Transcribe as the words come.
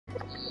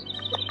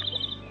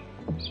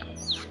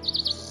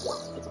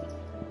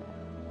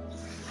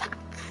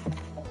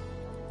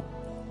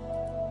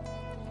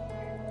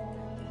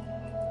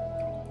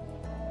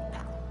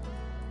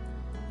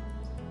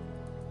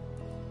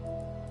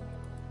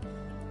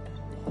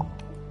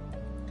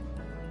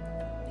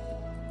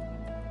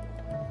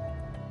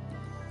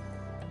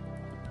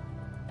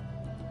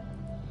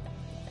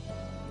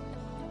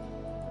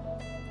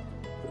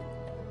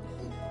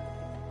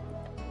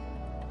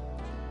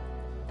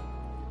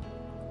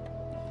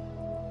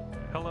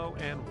Hello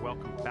and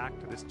welcome back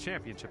to this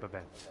championship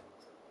event.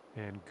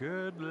 And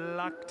good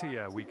luck to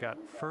you. We got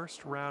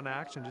first round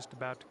action just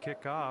about to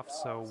kick off,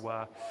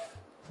 so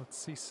let's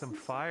see some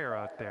fire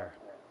out there.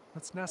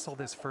 Let's nestle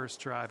this first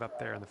drive up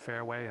there in the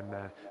fairway and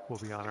we'll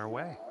be on our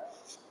way.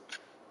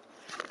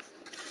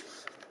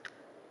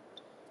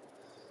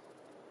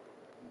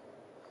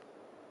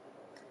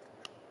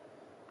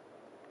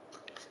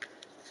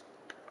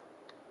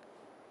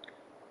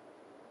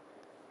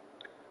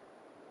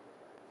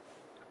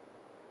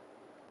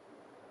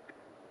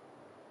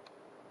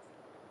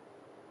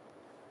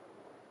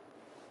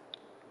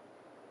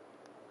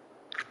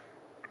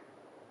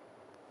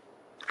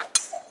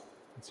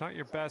 It's not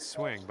your best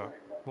swing, but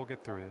we'll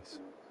get through this.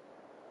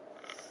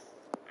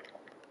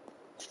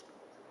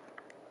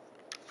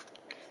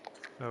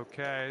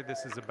 Okay,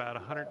 this is about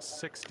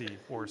 160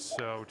 or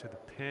so to the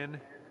pin.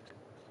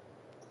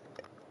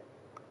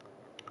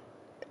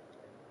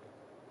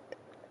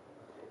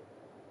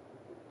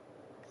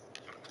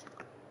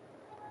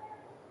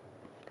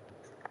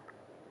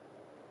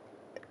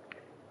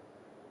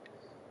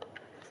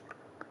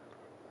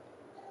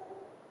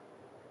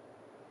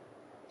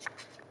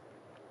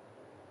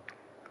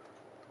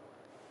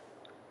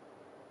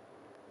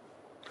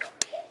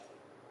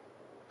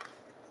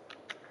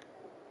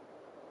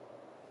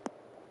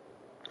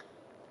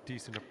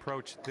 Decent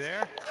approach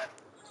there.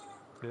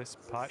 This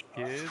putt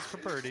is for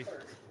birdie.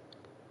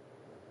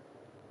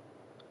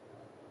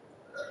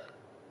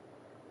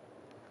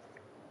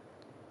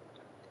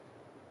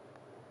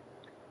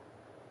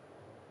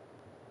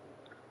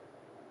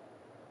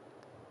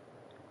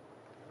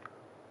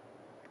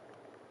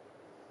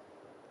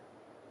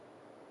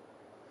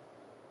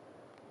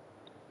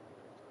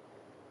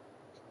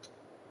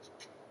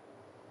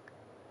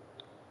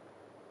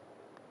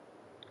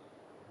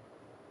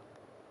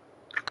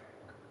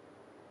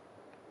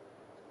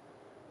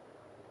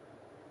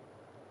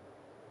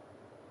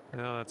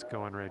 No, that's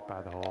going right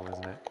by the hole,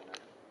 isn't it?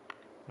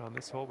 On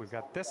this hole, we've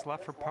got this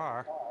left for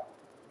par.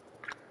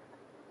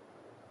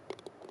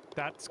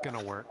 That's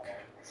gonna work.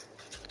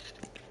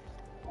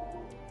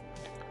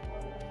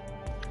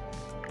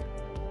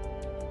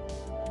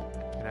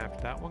 And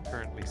after that one,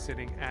 currently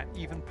sitting at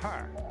even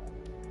par.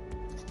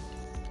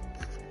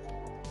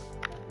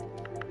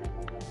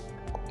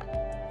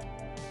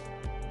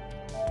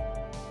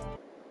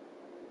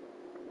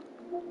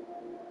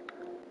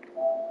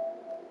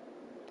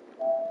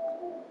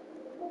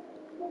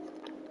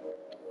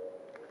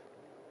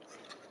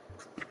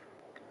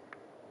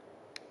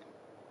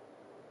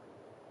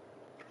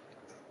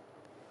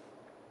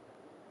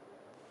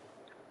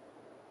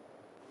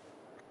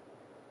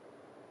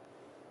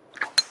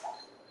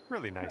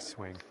 Really nice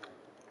swing.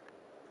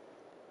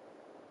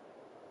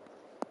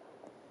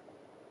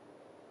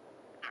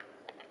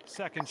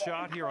 Second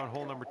shot here on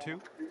hole number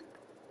 2.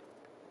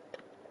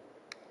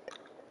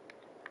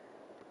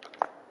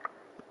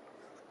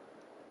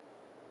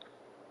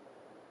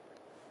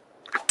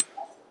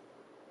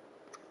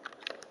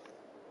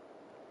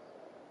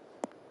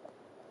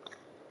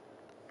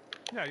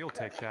 Yeah, you'll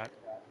take that.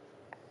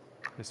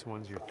 This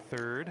one's your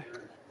third.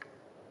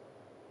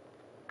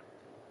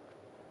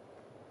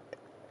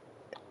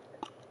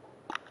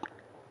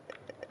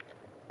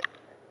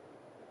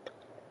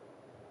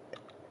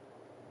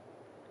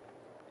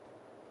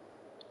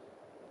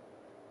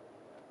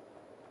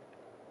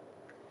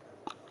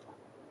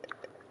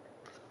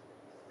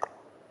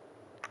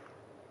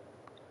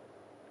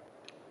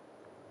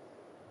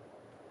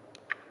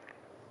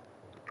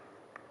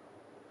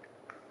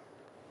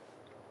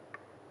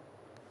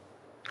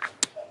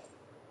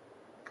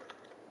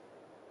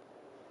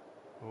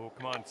 Oh,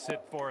 come on,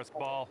 sit for us,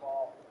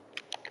 ball.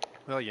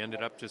 Well, you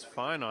ended up just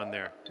fine on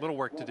there. A little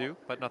work to do,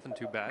 but nothing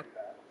too bad.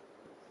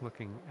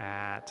 Looking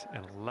at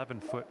an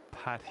 11-foot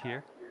putt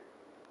here.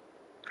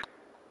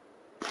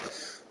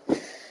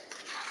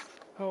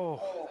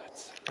 Oh,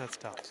 that's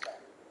tough.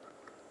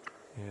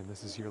 And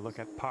this is your look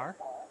at par.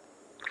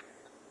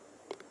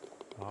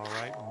 All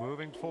right,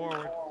 moving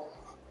forward.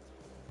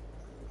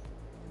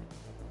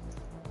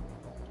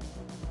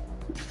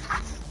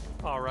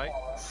 All right,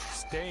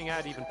 staying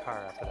at even par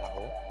after that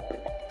hole.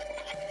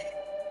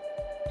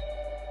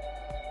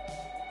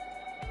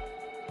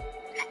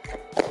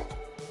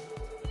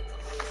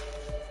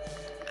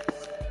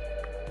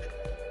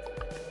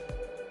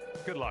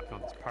 Good luck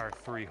on this par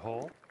 3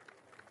 hole.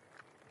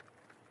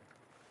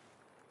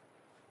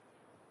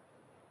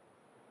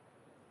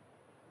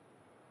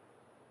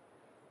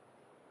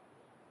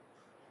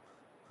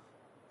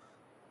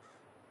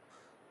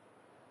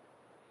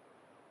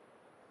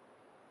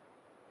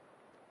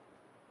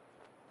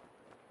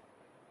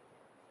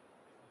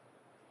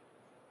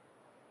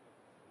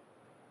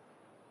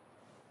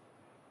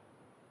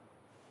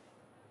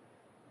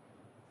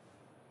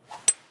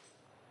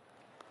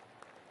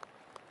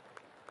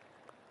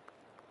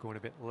 Going a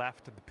bit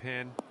left of the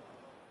pin.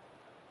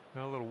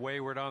 A little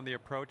wayward on the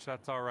approach.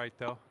 That's all right,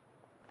 though.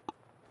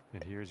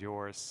 And here's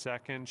your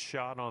second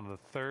shot on the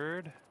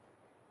third.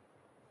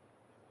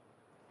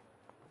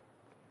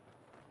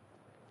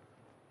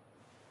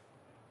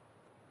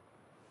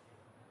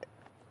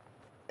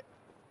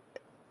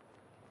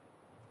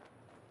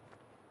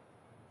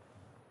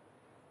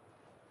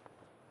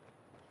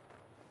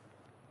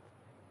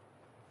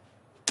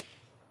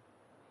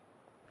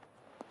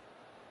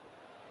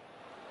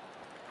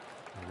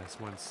 And this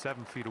one's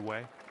 7 feet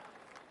away.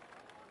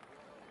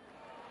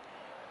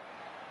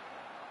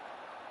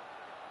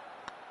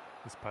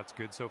 This putt's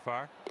good so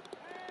far.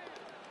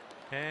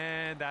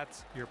 And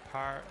that's your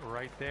par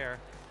right there.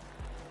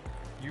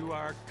 You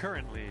are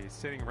currently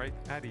sitting right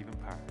at even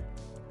par.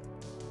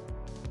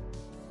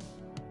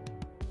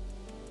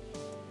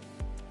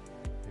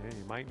 Yeah,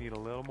 you might need a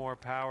little more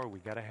power. We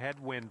got a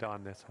headwind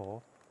on this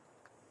hole.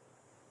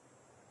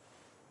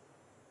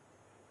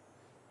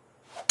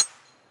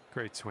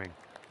 Great swing.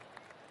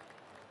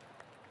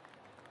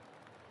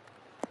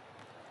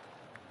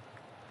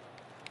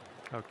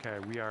 Okay,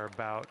 we are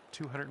about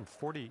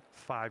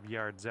 245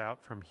 yards out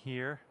from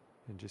here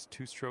and just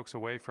 2 strokes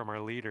away from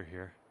our leader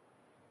here.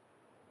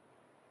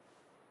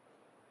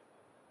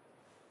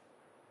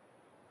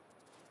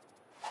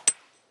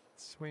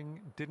 Swing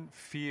didn't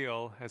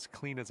feel as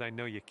clean as I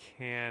know you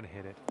can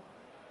hit it.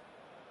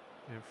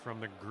 And from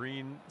the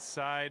green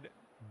side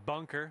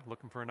bunker,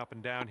 looking for an up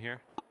and down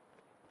here.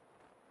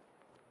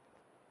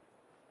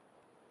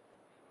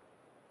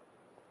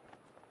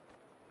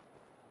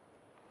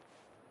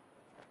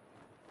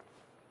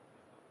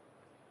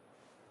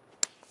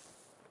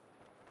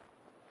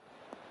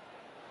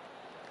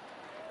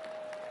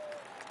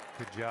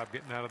 Good job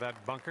getting out of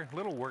that bunker.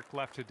 Little work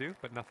left to do,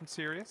 but nothing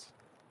serious.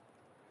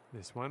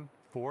 This one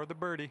for the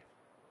birdie.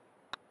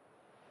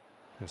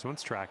 This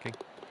one's tracking.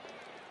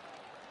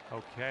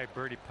 Okay,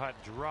 birdie putt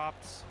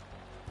drops.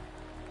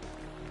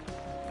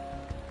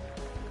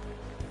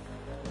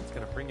 It's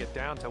going to bring it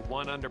down to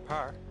 1 under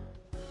par.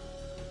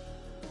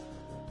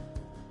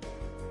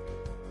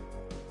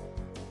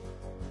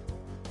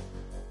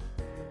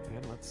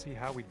 And let's see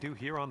how we do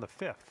here on the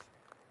 5th.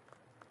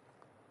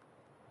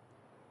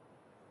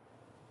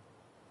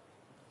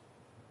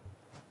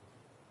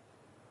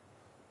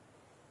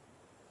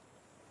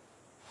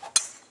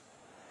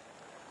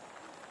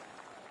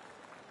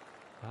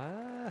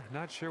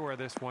 Not sure where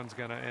this one's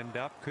going to end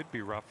up. Could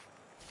be rough.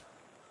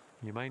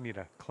 You might need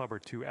a club or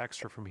 2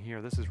 extra from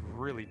here. This is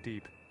really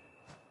deep.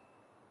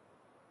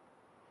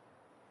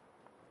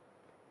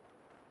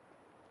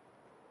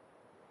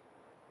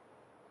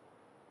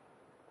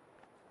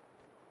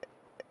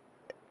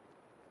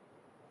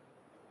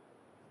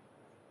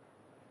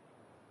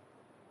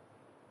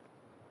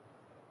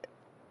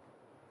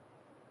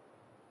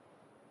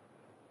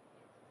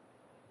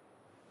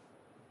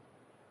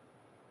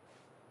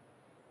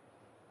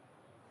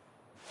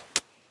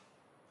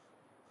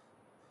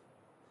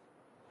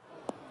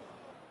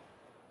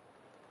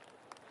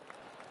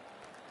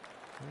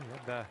 You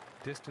had the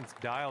distance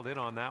dialed in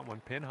on that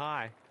one, pin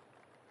high.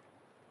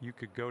 You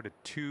could go to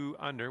 2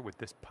 under with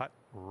this putt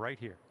right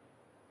here.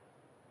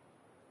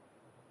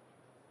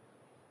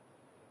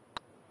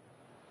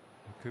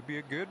 It could be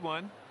a good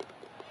one.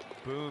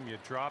 Boom, you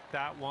drop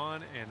that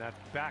one, and that's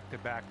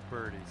back-to-back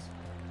birdies.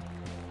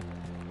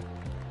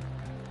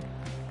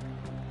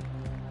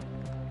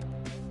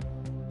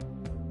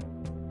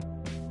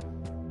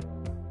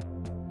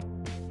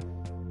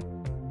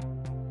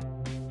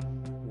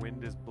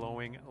 Wind is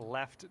blowing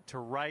left to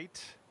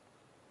right.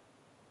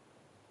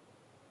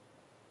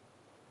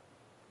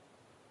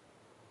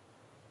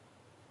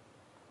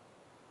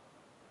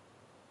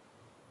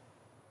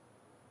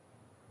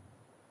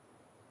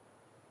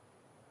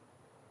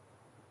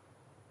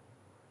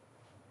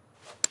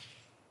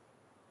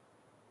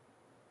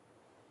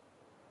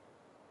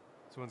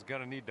 This one's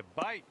gonna need to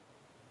bite.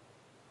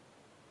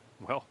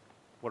 Well,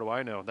 what do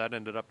I know? That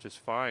ended up just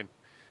fine.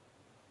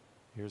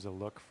 Here's a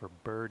look for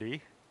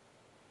birdie.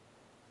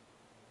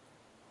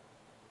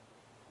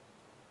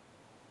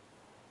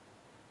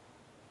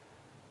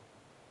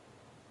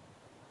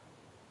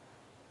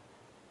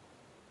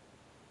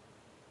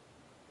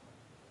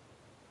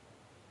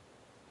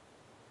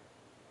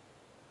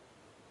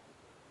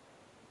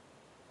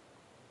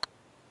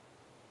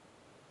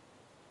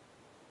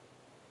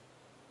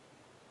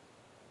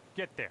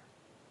 Get there.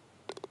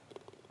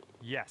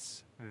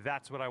 Yes,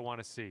 that's what I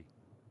want to see.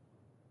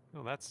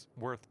 Well, that's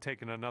worth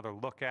taking another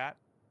look at.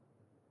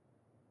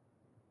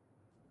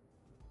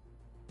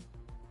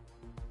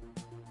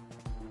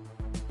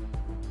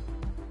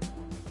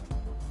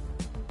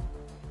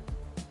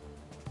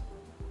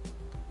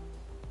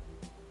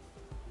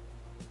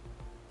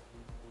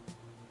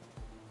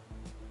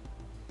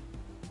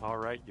 All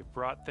right, you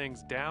brought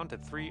things down to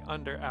 3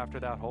 under after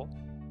that hole.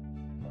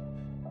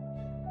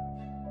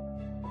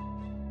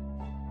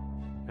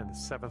 And the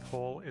 7th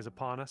hole is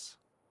upon us.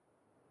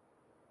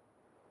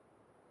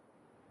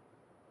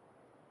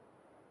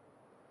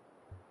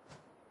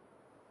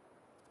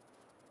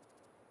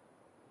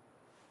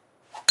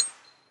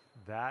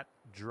 That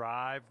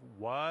drive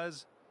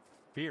was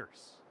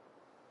fierce.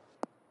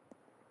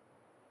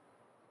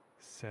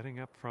 Setting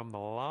up from the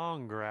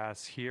long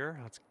grass here.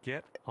 Let's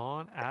get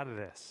on out of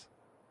this.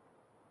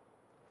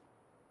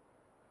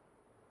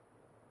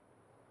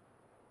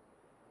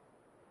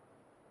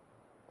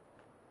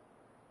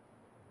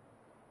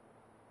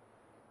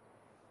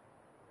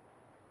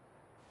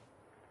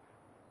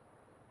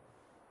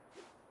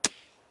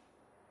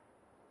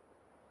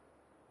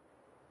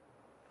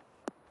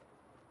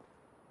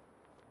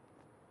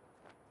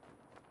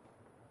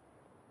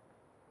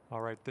 All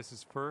right, this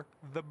is for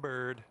the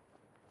bird.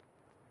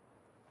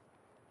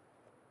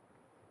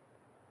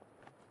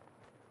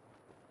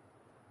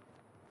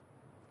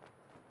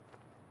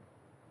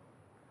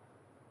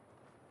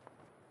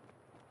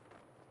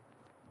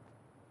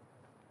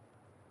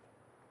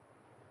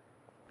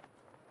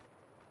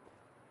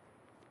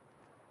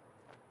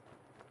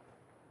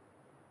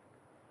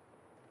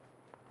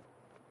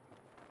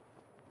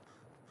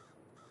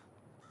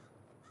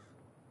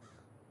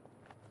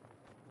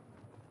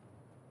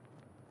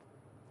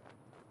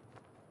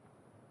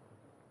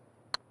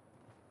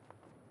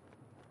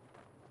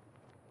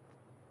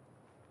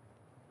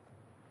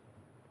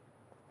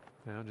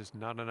 Now, just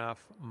not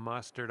enough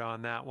mustard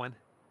on that one.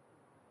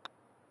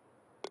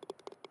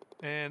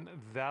 And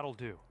that'll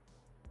do.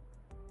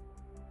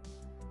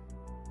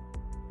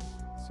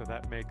 So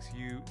that makes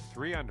you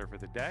 3 under for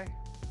the day.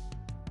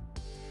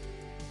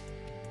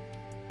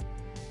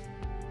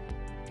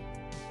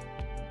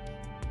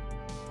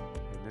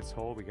 In this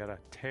hole, we got a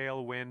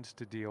tailwind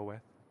to deal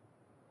with.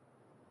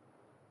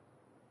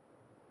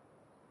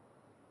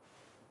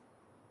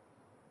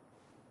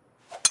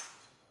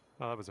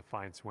 Oh, that was a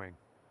fine swing.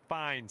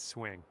 Fine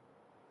swing.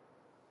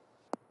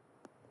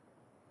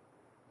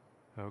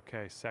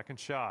 Okay, second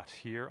shot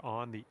here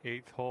on the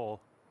 8th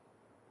hole.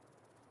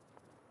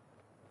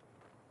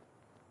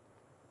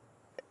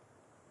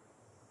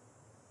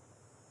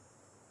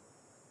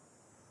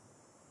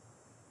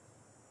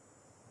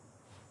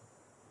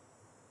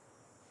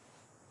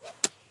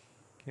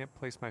 Can't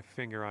place my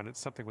finger on it.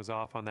 Something was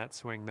off on that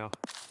swing, though.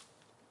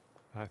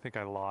 I think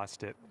I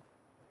lost it.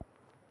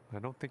 I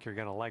don't think you're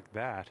going to like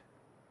that.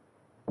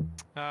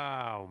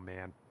 Oh,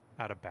 man.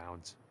 Out of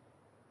bounds.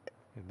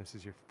 And this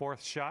is your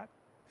 4th shot.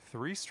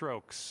 3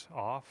 strokes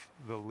off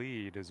the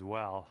lead as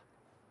well.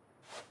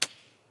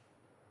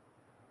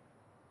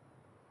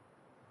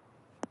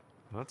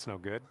 Well, that's no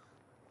good.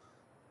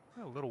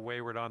 A little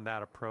wayward on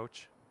that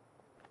approach.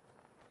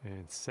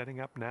 And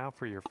setting up now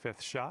for your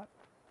 5th shot.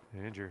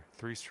 And you're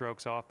 3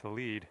 strokes off the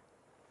lead.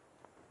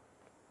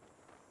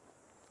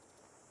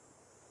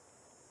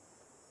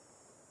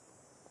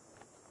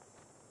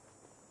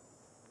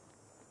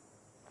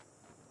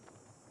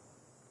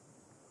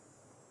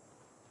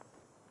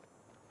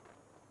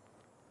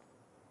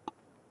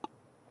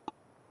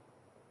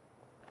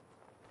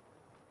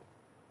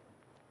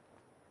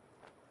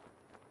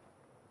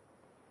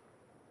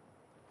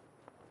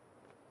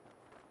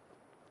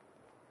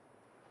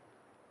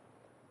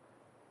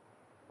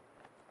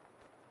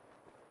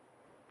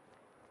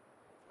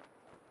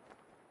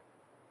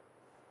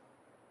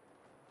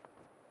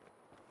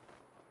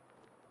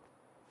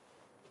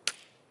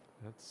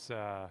 That's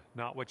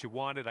not what you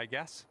wanted, I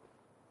guess.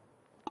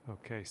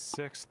 Okay,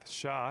 6th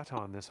shot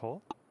on this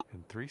hole.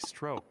 And 3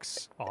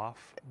 strokes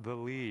off the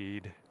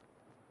lead.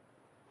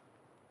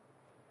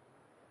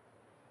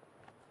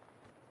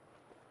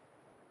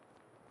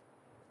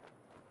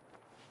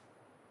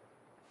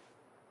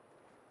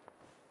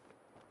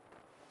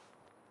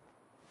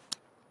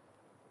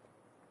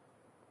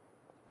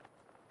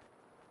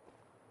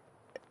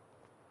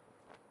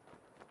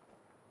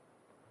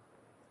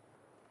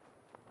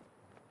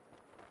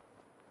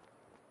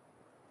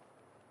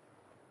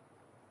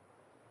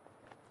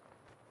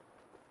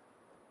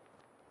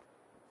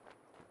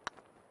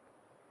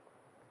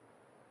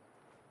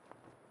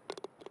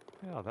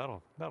 Yeah,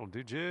 that'll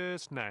do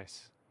just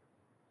nice.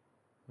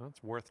 Well,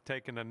 it's worth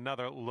taking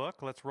another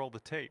look. Let's roll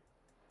the tape.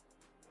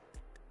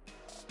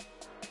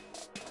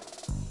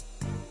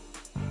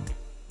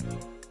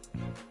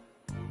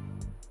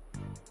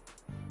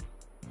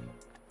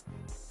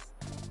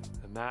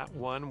 And that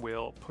one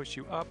will push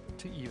you up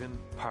to even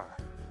par.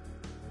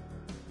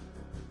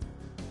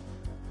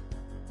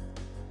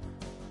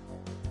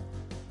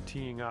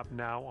 Teeing up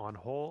now on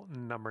hole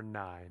number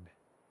 9.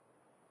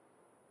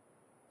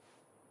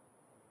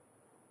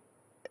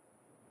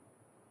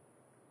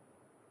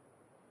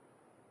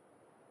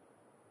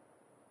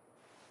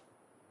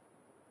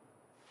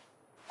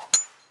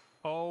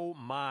 Oh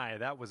my,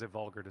 that was a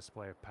vulgar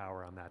display of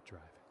power on that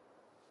drive.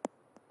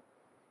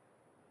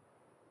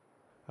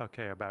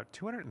 Okay, about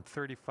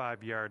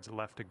 235 yards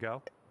left to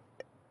go.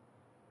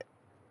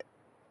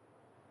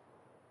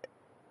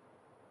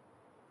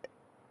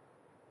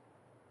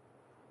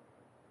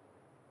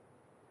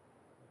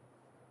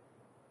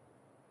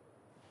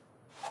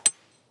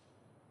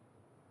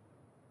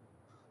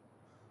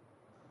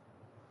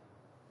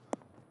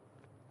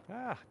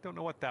 Don't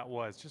know what that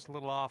was. Just a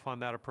little off on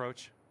that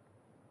approach.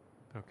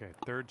 Okay,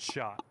 3rd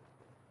shot.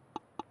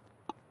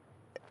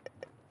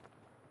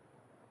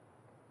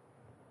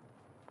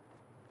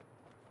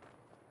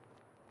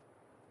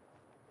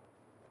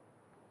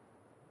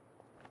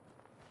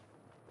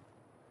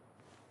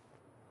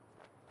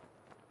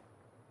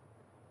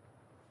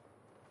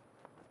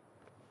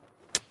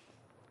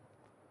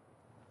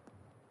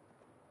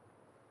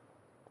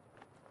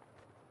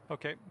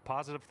 Okay,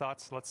 positive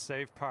thoughts. Let's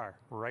save par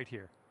right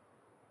here.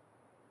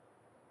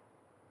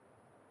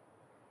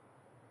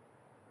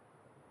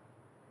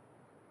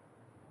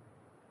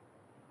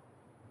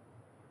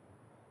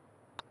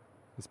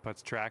 This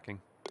putt's tracking.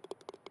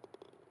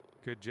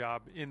 Good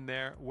job in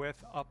there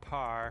with a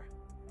par.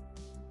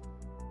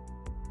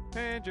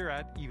 And you're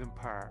at even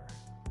par.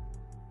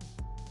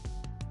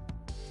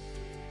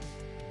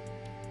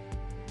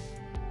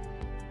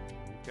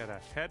 Got a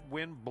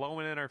headwind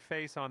blowing in our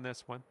face on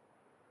this one.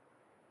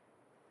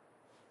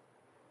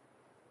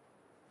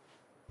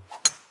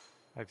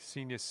 I've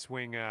seen you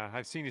swing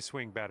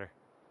better.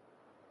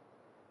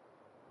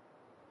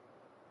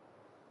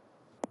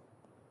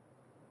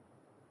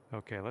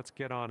 Okay, let's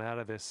get on out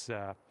of this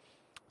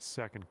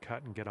second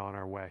cut and get on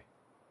our way.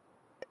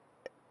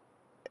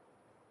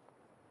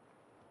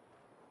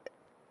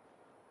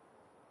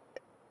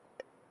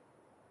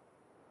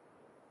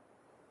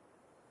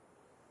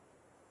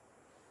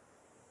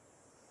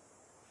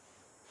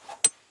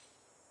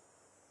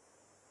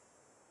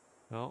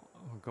 Well,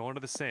 we're going to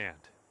the sand.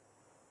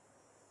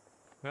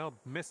 Well,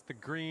 missed the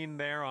green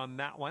there on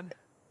that one.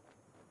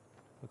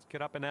 Let's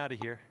get up and out of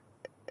here.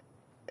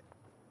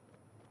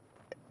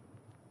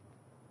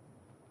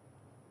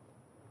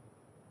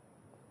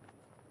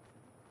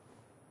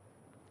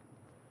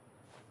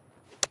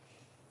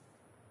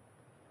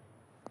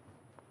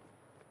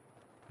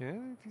 Yeah,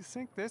 if you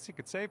sink this, you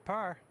could save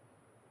par.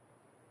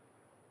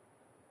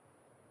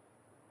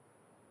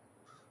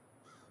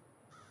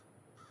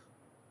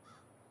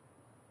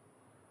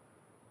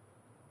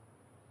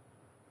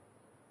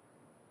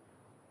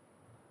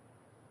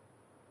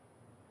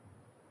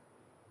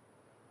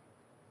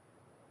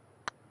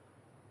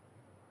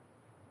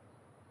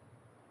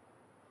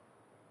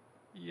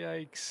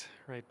 Yikes,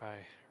 right by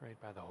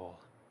the hole.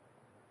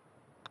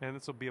 And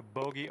this will be a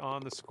bogey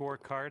on the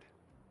scorecard.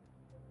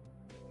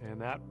 And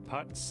that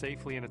putt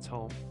safely in its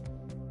home.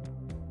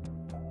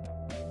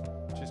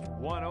 Just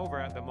one over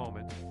at the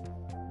moment.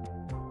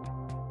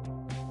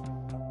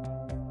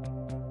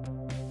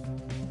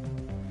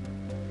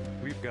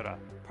 We've got a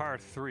par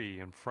 3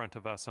 in front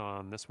of us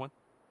on this one.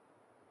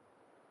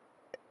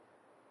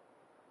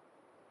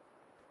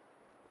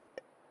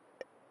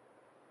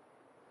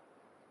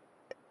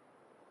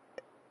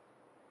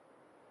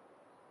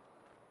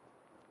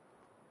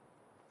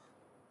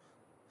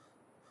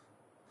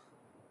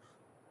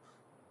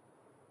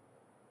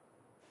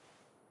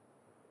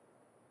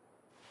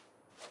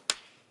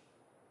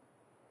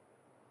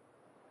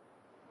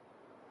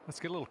 Let's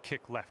get a little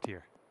kick left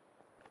here.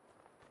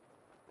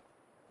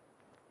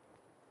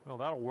 Well,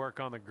 that'll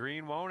work on the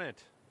green, won't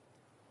it?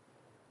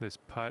 This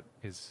putt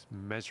is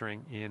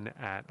measuring in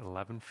at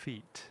 11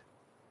 feet.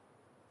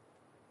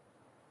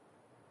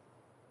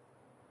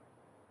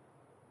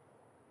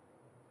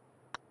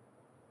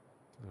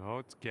 Oh,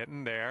 it's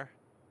getting there.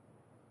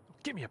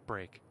 Give me a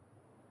break.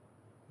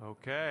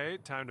 Okay,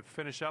 time to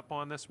finish up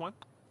on this one.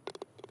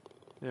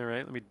 All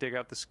right, let me dig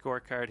out the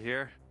scorecard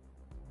here.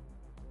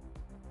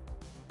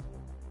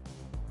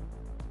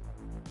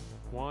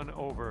 1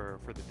 over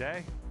for the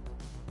day.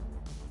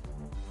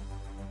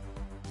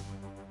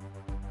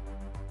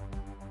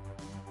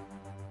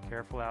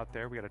 Careful out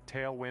there. We got a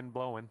tailwind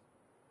blowing.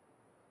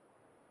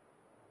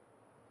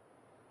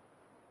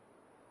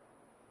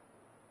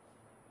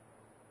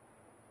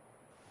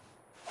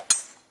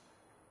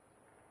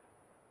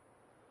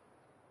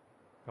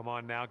 Come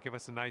on now, give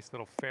us a nice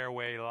little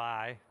fairway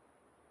lie.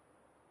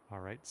 All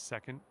right,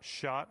 second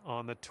shot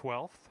on the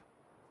 12th.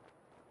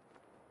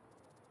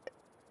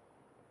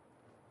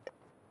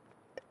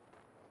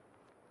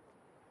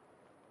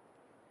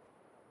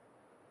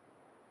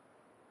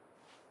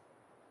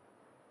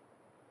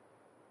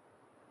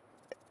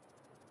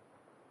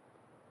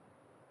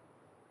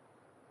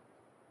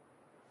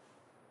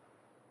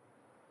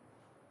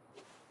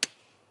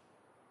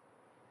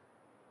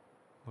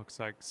 Looks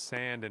like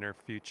sand in her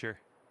future.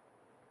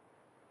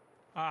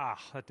 Ah,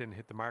 that didn't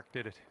hit the mark,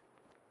 did it?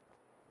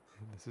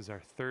 And this is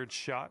our third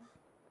shot.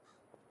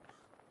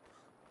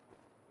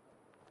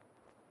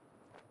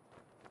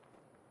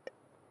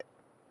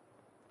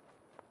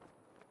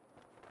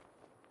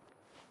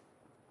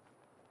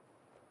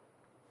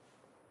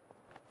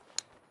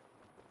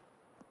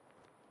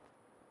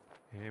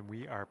 And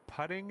we are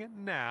putting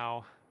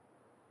now.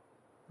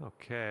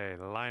 Okay,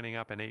 lining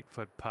up an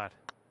 8-foot putt.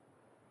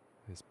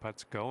 This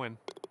putt's going.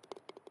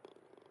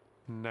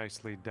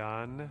 Nicely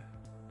done.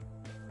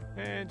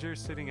 And you're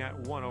sitting at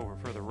 1 over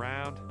for the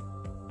round.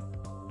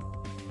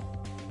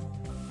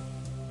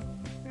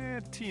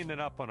 And teeing it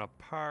up on a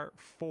par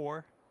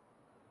 4.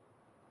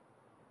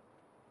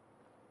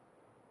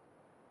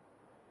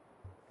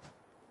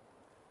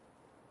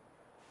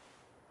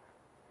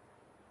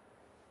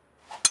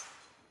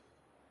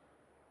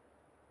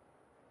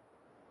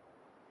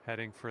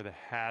 Heading for the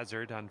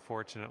hazard,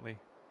 unfortunately.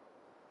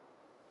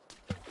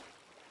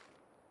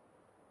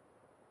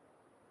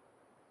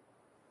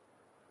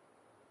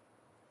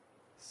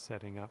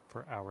 Setting up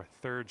for our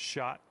third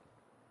shot.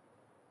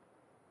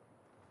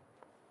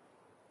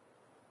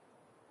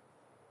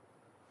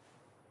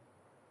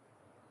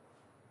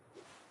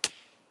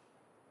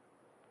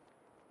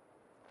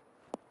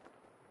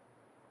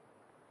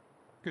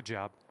 Good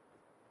job.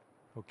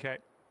 Okay,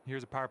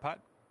 here's a par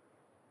putt.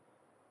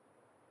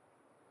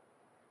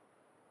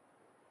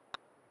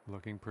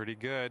 Looking pretty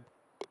good.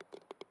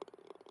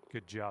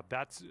 Good job.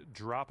 That's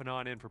dropping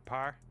on in for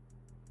par.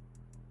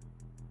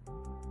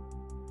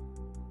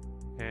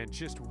 And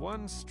just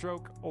one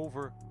stroke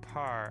over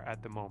par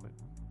at the moment.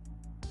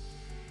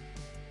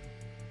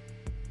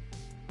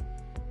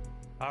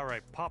 All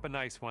right, pop a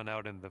nice one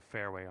out into the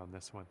fairway on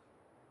this one.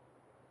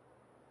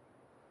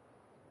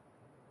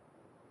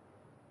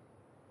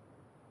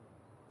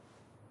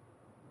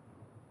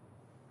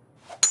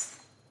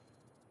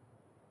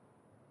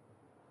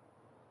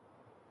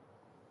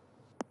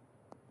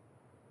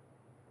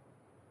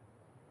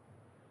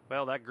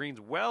 Well, that green's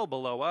well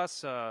below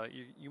us.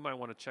 You might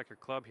want to check your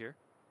club here.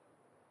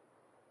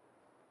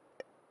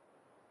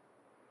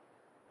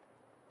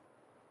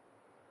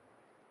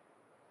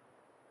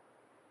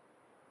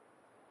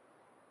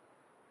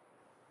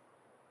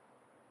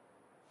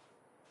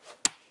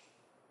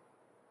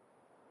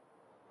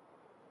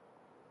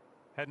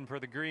 Heading for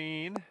the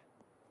green.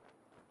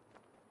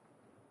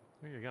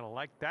 You're going to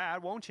like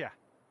that, won't you?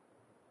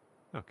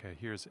 Okay,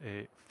 here's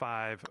a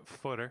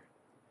 5-footer.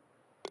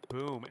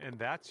 Boom, and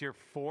that's your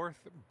 4th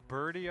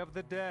birdie of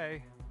the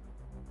day.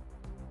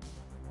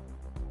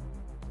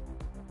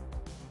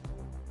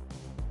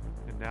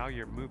 And now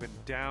you're moving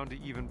down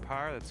to even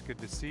par. That's good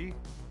to see.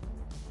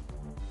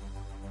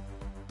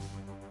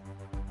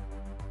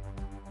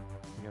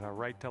 You got a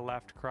right to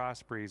left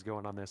cross breeze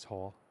going on this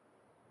hole.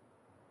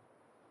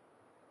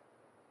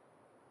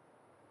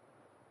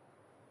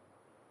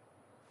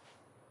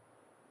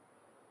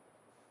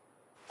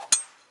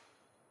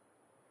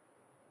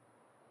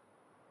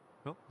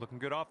 Oh, looking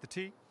good off the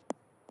tee.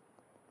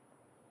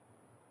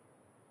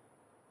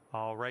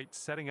 All right,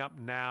 setting up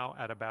now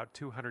at about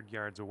 200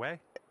 yards away.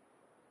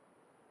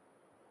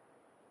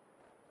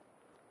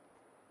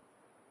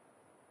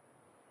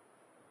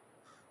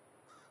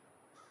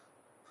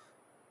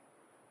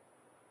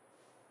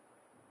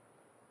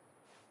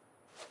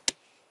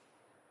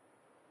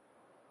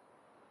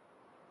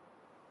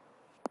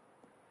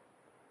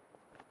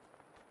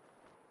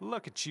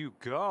 Look at you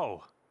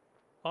go.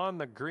 On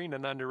the green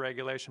and under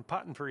regulation,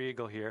 putting for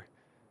eagle here.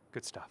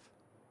 Good stuff.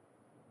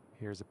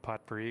 Here's a putt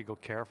for eagle.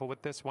 Careful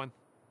with this one.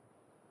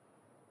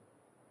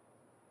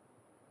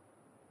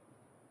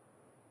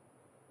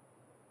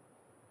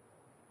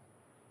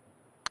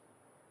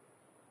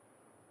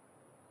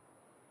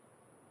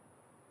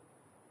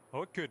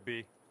 Oh, it could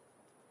be.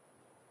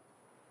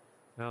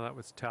 No, that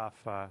was tough.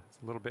 It's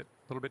a little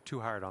bit too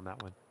hard on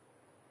that one.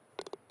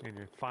 And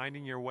you're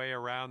finding your way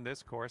around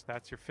this course.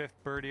 That's your 5th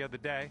birdie of the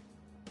day.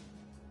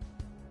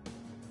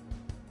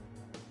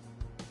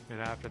 And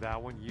after that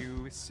one,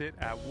 you sit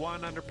at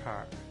 1 under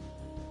par.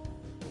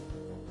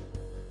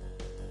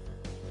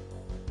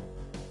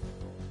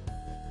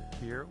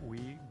 Here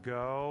we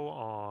go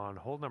on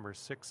hole number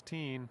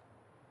 16.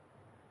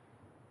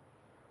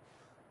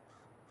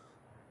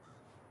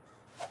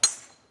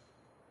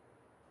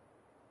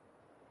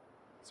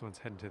 This one's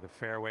heading to the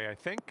fairway, I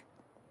think.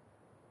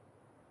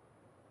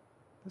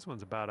 This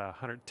one's about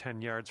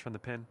 110 yards from the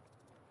pin.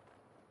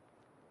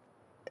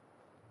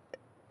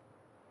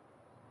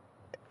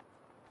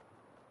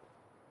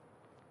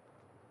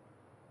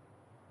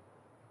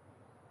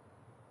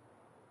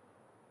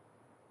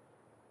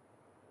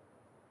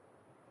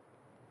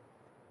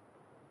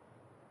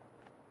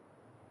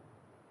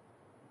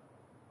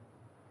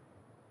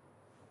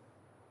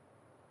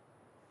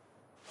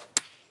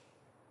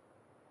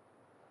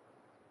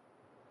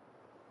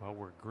 Well,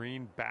 we're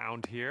green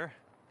bound here.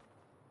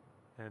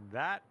 And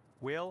that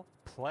will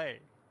play.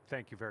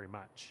 Thank you very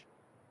much.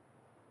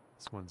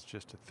 This one's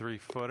just a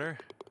 3-footer.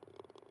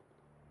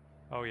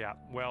 Oh yeah,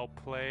 well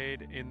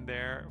played in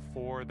there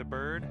for the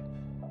bird.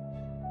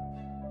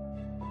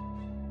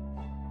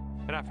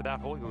 And after that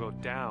hole, you'll go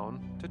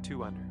down to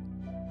 2 under.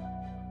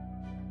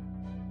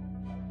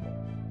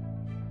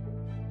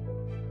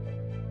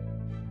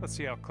 Let's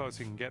see how close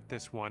you can get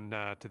this one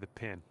to the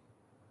pin.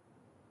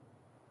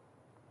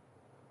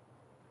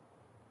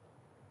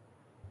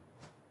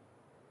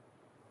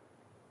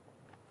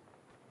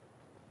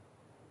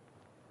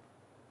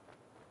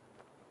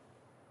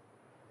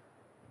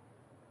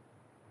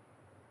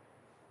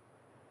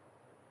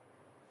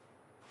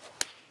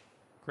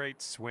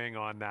 Great swing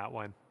on that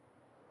one.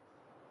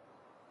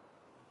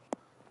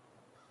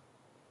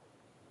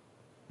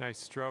 Nice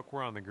stroke.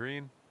 We're on the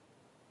green.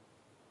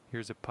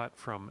 Here's a putt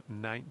from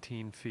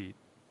 19 feet.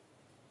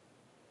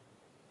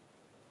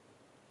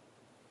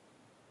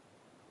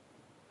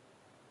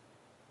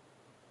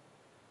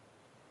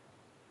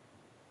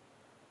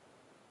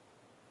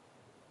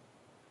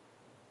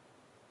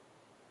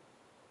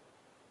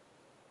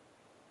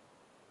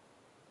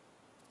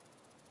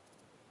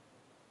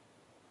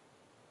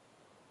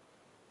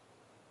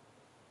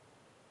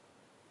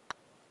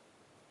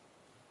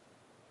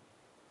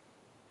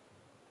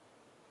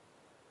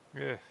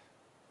 Yeah.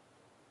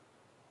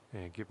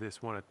 And give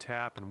this one a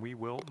tap and we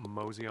will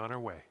mosey on our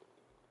way.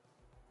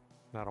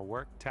 That'll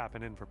work.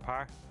 Tapping in for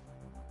par.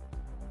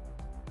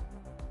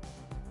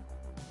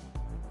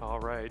 All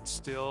right,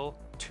 still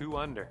 2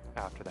 under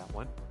after that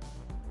one.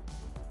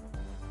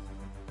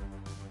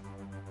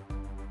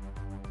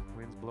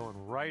 Wind's blowing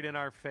right in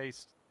our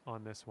face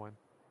on this one.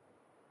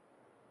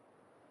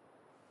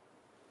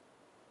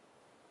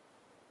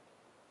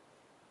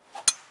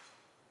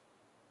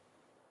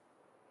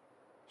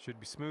 Should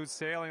be smooth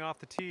sailing off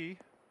the tee.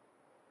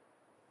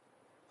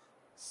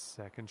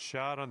 Second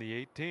shot on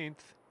the 18th.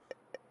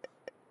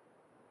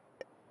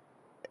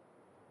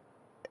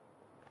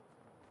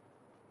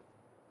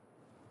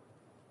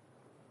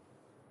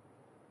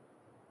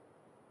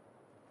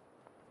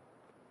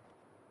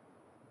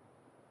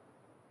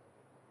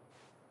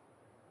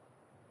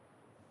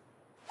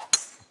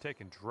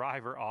 Taking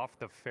driver off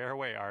the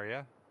fairway, are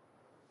you?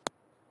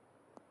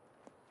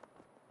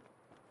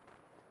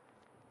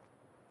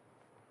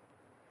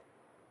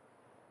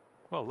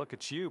 Well, look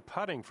at you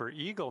putting for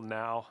eagle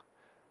now.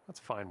 That's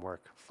fine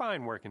work.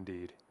 Fine work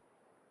indeed.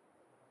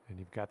 And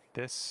you've got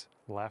this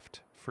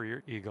left for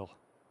your eagle.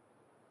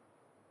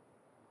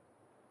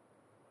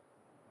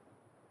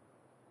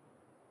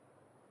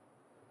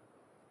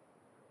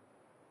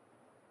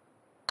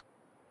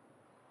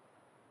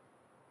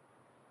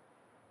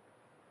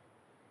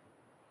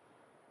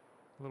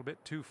 A little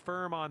bit too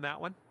firm on that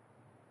one.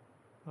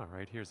 All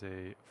right, here's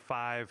a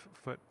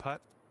 5-foot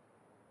putt.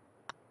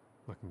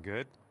 Looking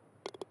good.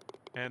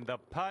 And the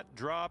putt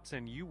drops,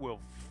 and you will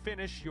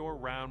finish your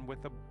round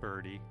with a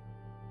birdie.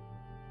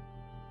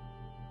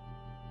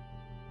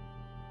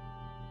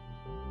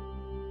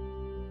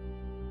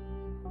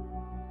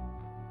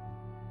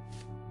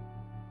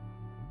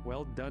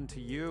 Well done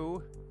to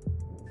you.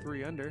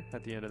 3 under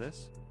at the end of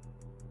this.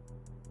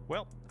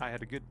 Well, I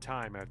had a good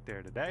time out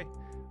there today.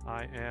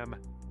 I am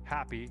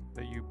happy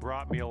that you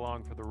brought me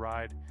along for the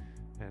ride,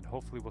 and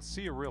hopefully we'll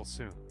see you real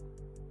soon.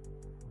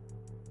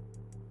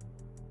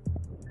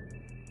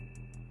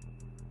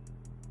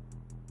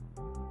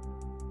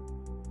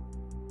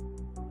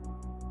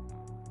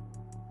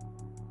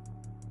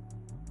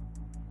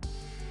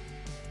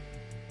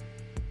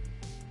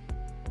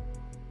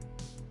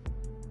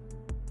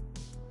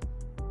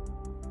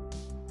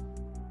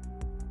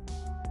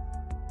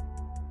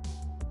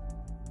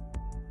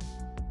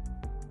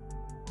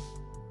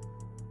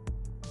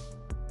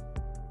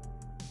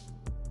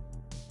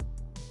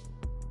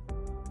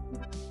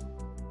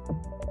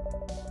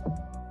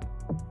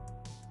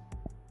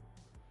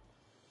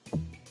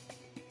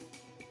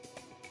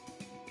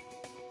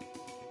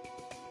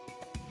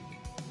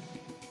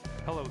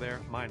 Hello there,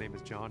 my name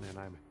is John, and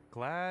I'm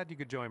glad you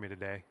could join me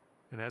today.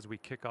 And as we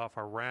kick off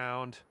our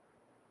round,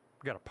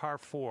 we got a par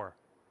 4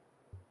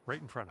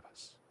 right in front of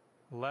us.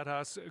 Let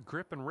us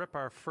grip and rip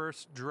our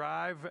first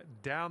drive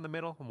down the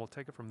middle, and we'll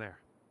take it from there.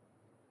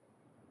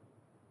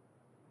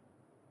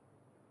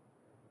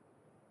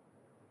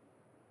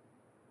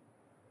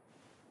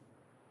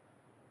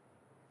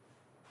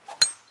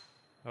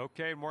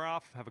 Okay, and we're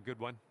off. Have a good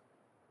one.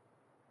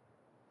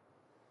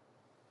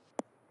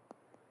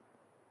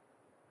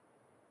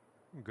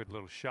 Good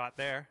little shot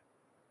there.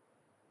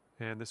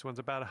 And this one's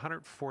about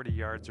 140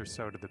 yards or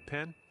so to the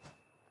pin.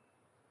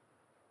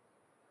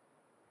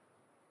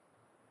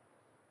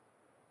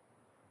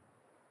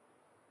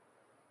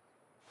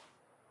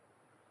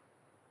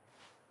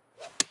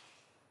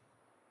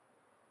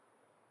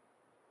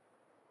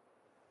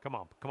 Come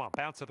on,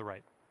 bounce to the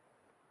right.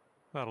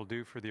 That'll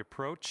do for the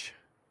approach.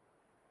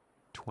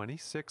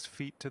 26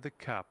 feet to the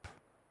cup.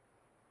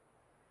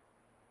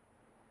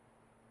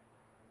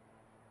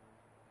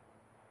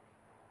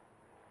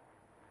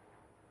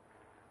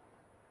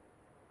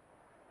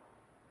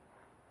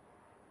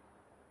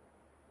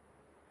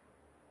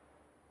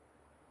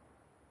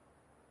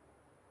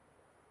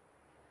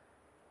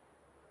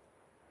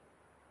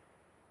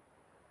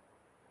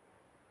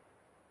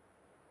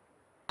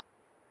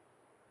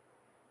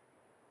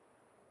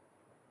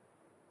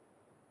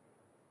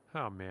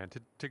 Oh man,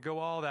 to go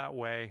all that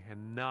way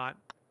and not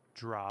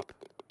drop,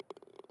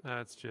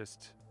 it's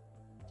just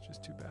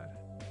too bad.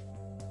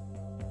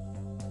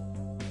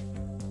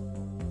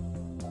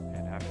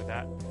 And after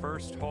that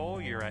first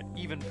hole, you're at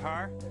even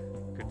par.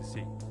 Good to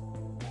see.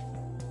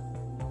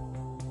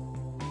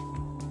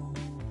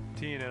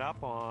 Teeing it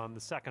up on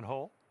the second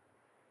hole.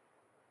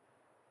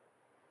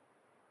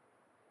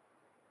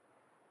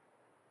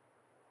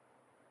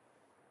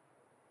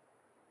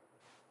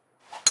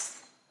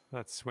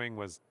 That swing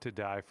was to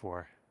die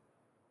for.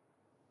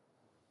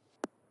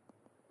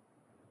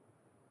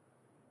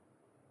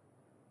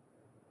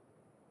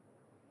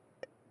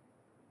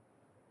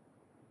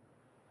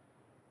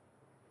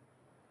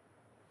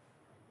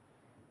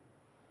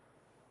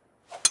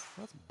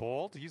 That's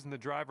bold, using the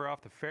driver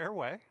off the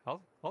fairway.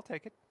 I'll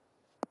take it.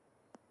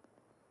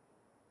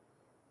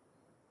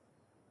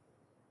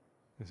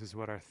 This is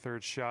what our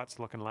third shot's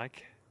looking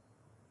like.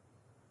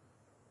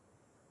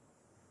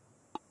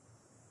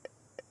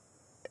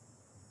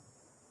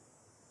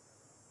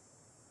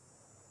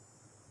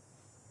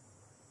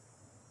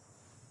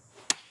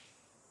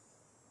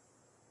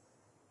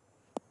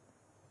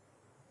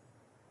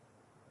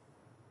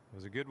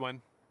 It was a good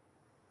one.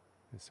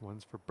 This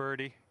one's for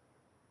birdie.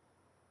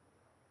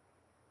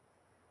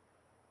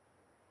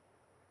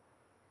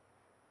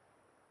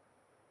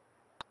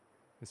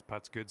 This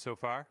putt's good so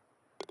far.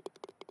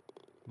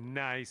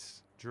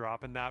 Nice.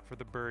 Dropping that for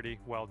the birdie.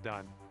 Well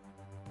done.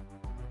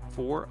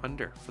 4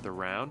 under for the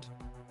round.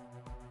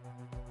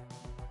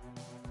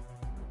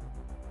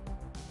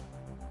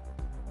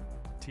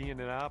 Teeing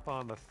it up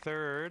on the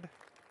third.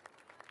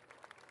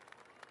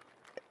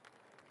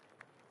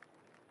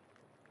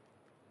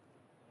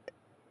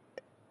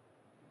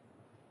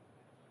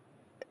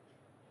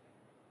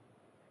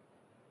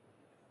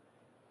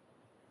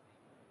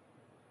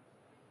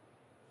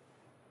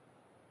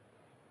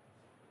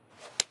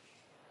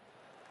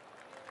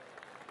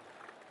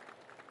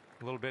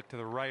 A little bit to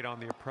the right on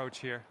the approach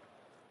here.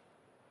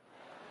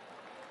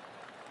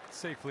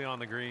 Safely on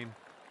the green.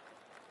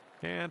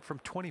 And from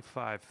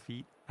 25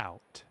 feet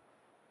out.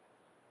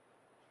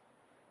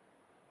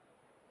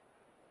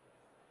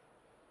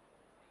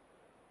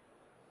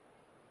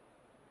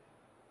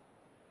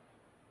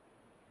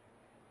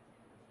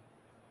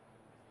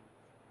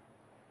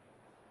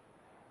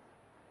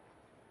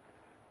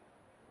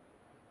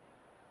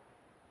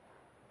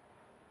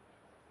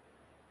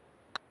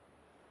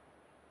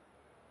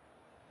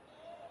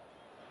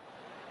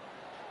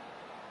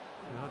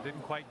 No,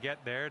 didn't quite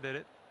get there, did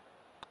it?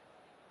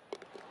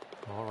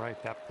 All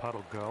right, that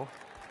putt'll go.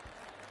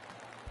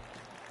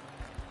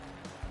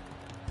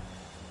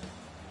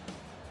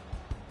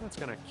 That's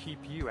going to keep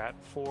you at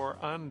 4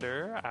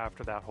 under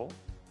after that hole.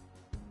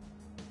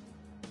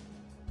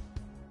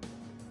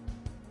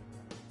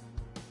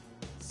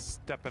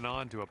 Stepping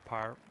on to a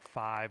par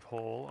 5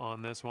 hole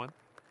on this one.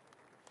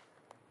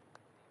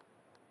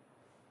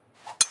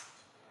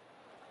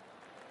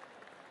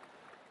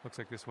 Looks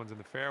like this one's in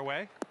the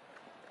fairway.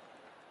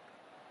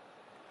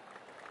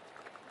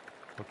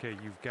 Okay,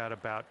 you've got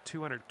about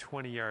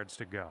 220 yards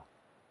to go.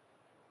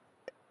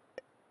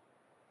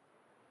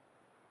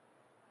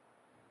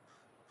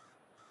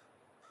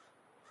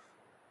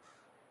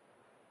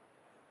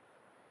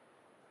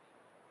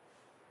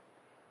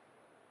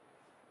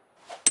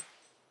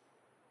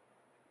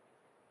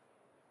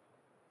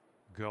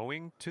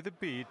 Going to the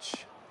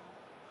beach.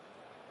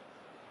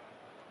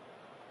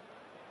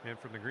 And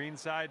from the green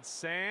side,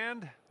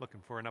 sand. Looking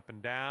for an up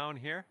and down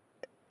here.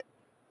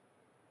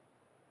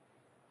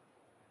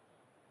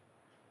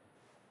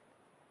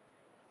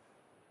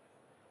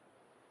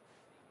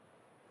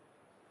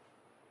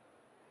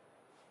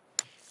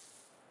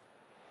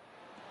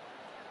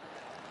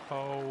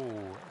 Oh,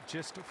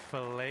 just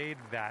filleted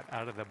that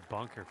out of the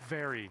bunker.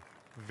 Very,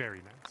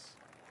 very nice.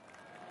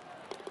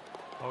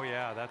 Oh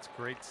yeah, that's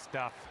great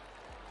stuff.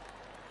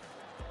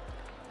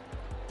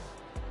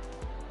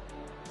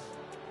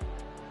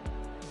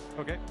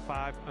 Okay,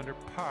 5 under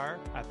par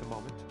at the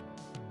moment.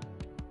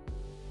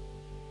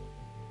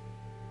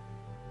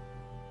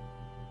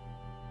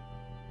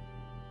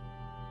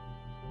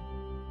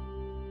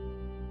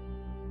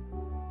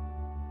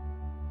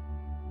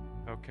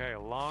 Okay, a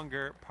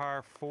longer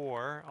par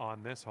 4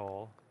 on this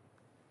hole.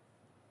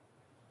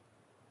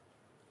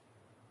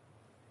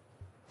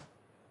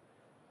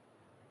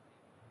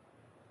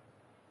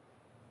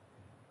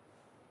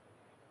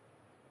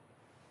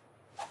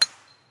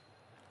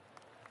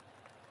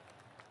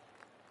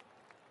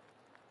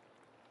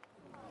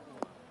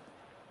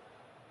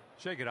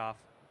 Shake it off.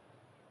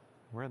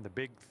 We're in the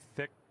big,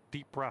 thick,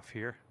 deep rough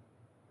here.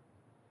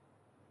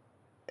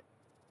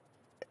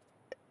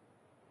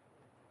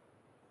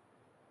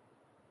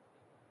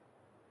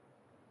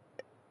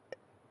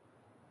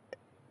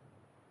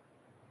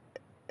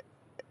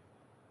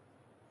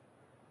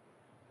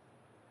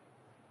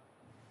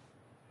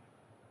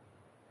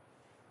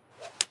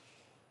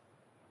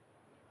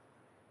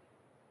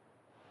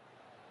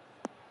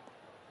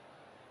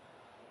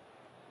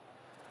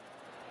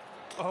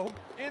 Oh,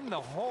 in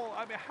the hole.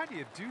 I mean, how do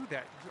you do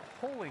that?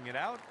 Holing it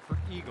out for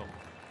eagle.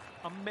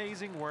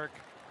 Amazing work.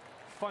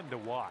 Fun to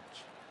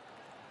watch.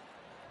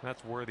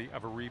 That's worthy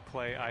of a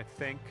replay, I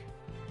think.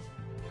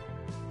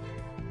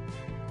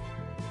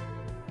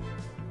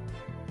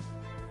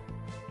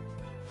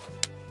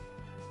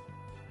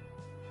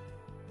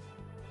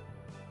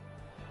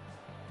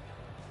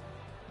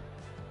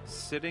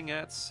 Sitting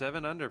at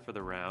 7 under for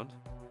the round.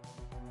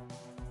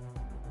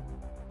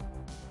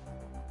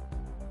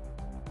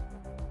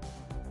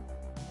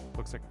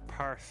 Looks like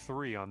par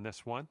 3 on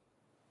this one.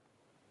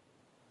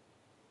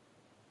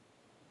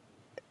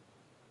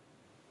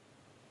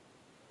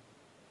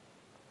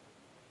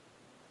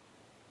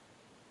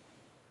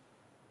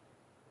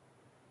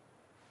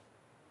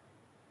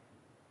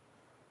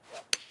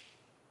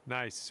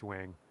 Nice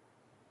swing.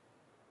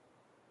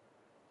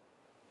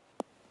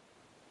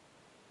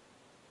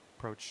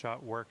 Approach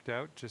shot worked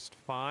out just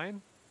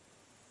fine.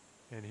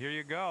 And here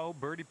you go,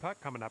 birdie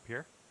putt coming up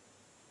here.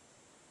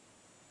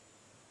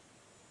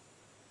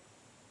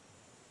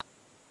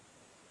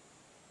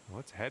 Well,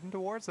 it's heading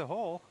towards the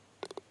hole.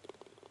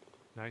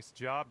 Nice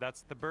job.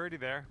 That's the birdie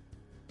there.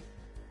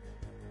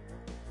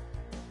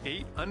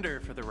 8 under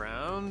for the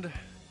round.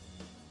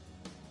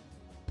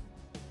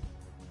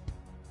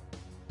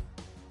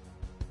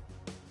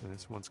 And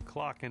this one's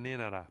clocking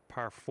in at a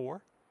par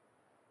 4.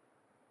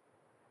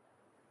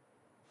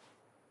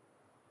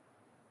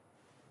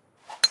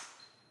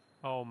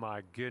 Oh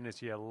my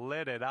goodness, you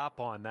lit it up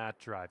on that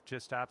drive.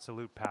 Just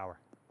absolute power.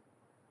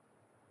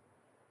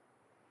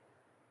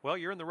 Well,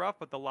 you're in the rough,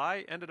 but the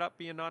lie ended up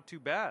being not too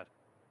bad.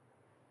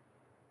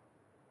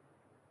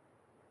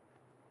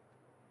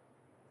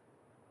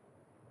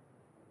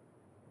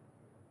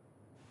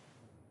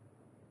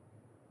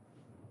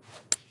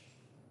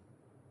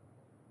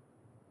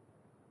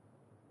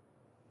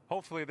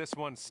 Hopefully this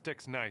one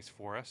sticks nice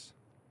for us.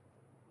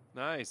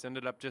 Nice.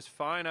 Ended up just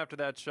fine after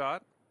that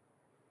shot.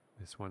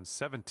 This one's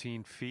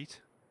 17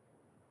 feet.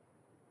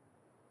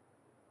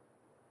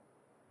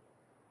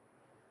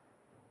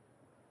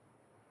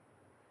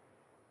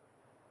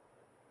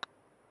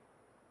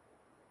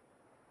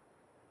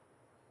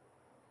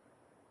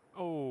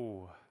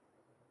 Oh.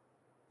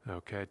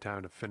 Okay,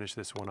 time to finish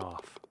this one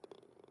off.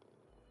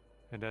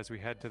 And as we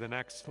head to the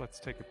next, let's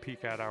take a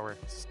peek at our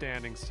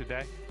standings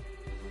today.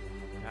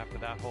 After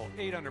that hole,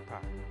 8 under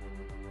par.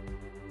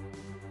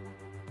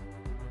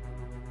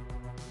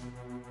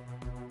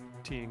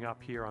 Teeing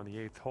up here on the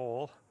 8th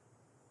hole.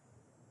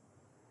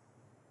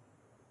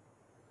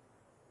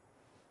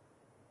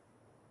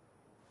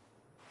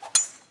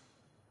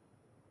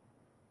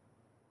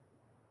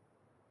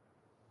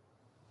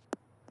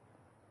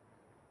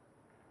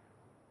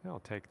 I'll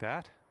take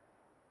that.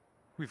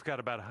 We've got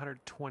about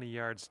 120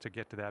 yards to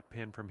get to that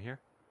pin from here.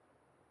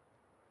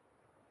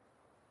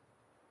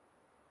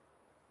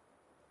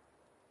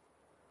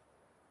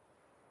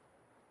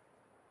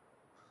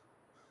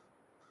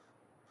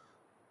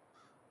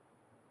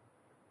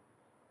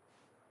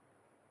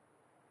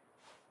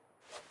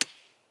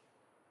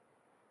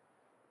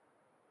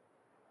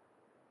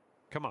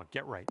 Come on,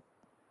 get right.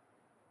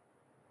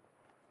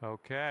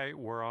 Okay,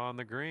 we're on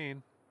the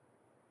green.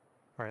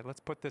 All right,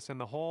 let's put this in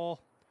the hole,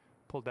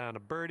 pull down a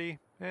birdie,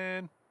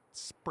 and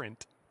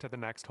sprint to the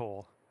next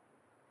hole.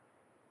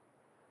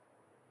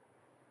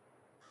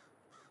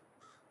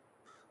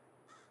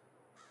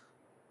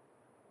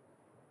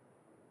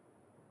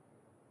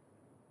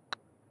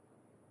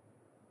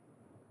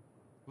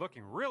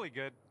 Looking really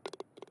good.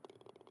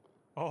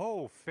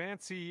 Oh,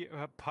 fancy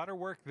putter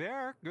work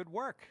there. Good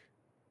work.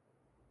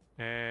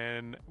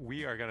 And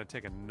we are going to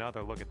take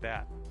another look at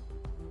that.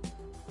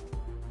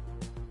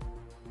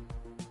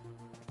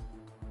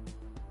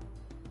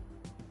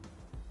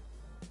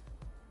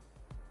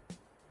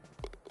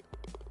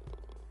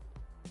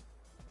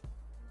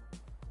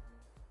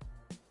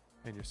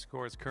 And your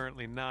score is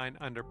currently 9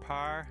 under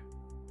par.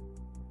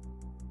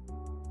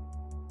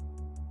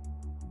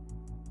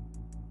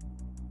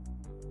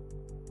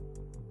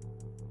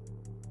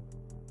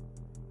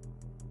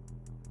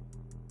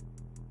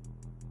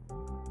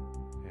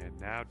 And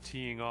now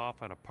teeing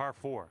off on a par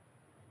 4.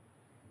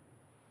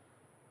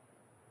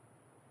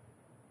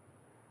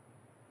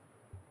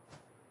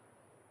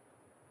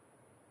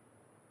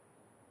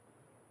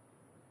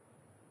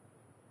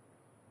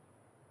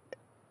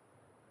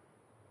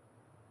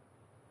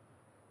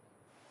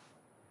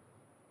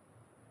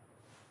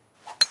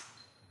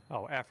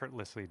 Oh,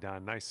 effortlessly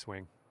done. Nice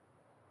swing.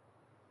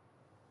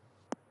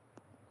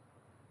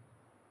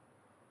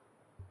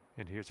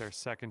 And here's our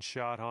second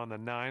shot on the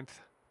 9th.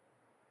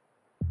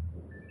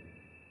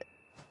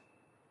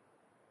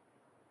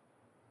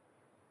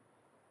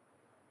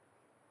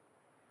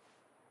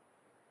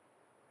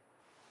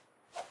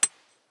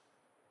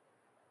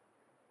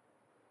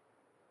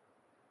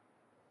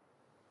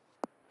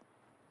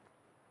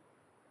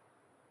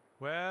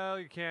 Well,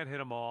 you can't hit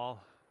them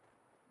all.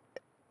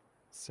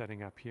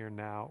 Setting up here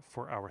now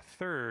for our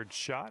third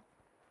shot.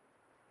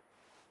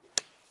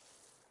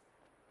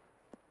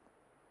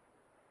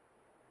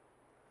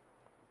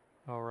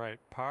 All right,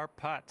 par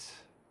putt.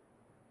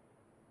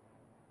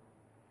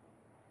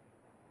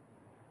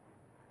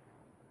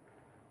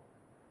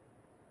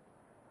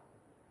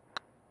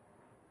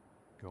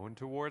 Going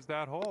towards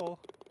that hole.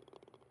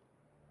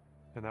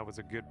 And that was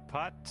a good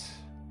putt.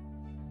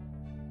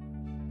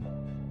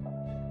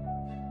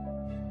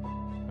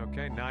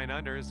 Okay, 9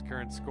 under is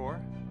current score.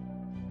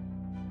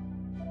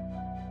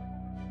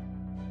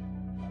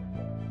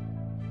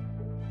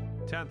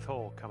 Tenth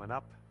hole coming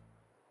up.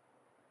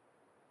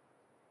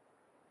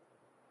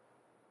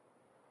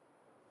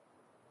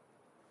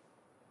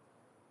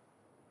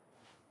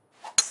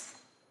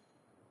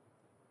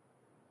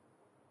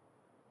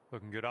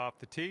 Looking good off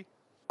the tee.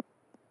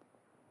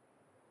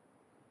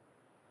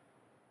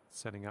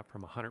 Setting up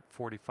from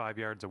 145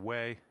 yards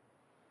away.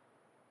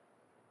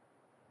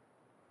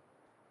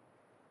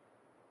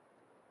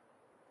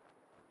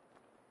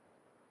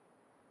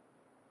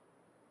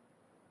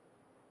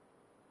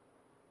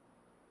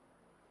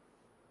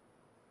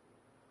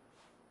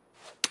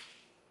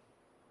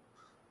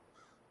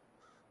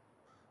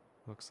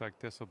 Looks like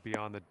this will be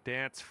on the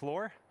dance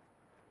floor.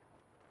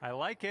 I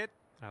like it.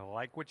 I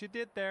like what you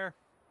did there.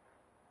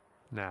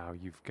 Now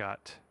you've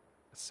got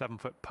a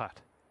 7-foot putt.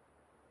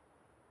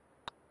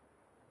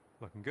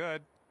 Looking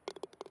good.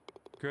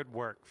 Good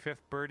work.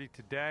 5th birdie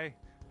today.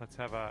 Let's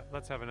have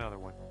another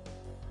one.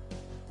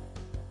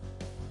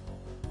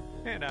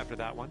 And after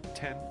that one,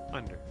 10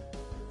 under.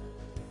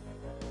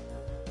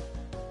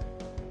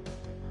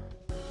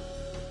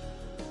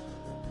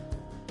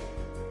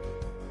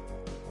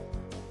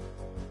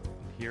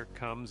 here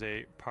comes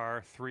a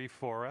par 3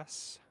 for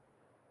us.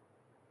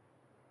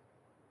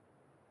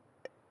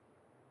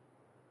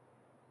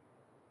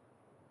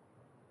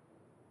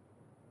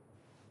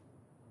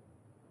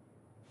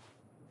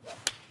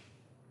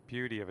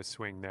 Beauty of a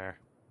swing there.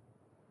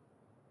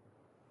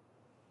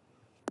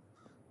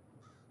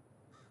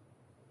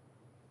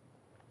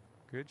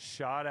 Good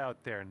shot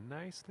out there.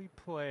 Nicely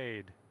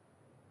played.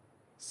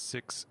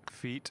 6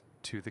 feet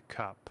to the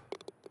cup.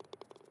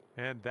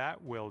 And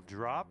that will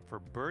drop for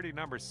birdie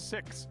number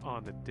 6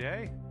 on the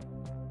day.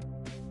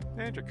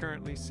 And you're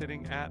currently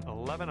sitting at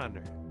 11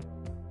 under.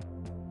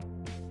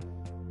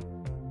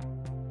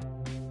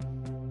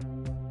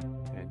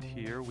 And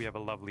here we have a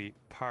lovely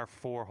par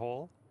 4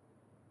 hole.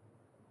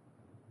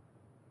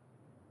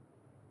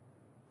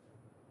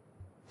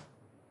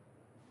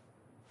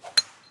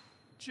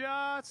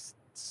 Just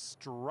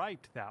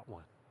striped that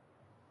one.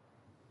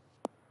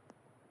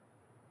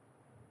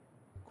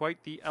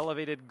 Quite the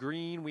elevated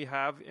green we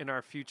have in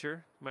our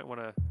future. Might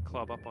want to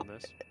club up on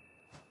this.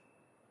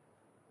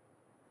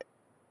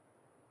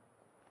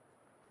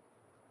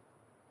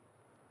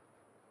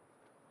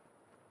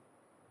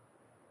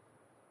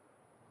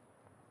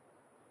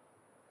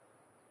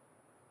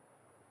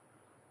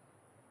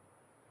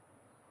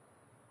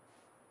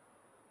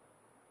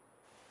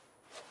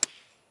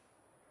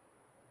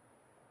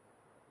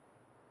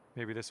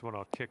 Maybe this one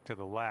I'll kick to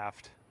the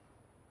left.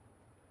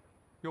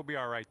 You'll be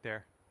all right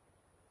there.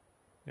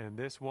 And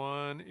this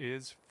one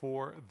is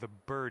for the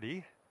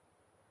birdie.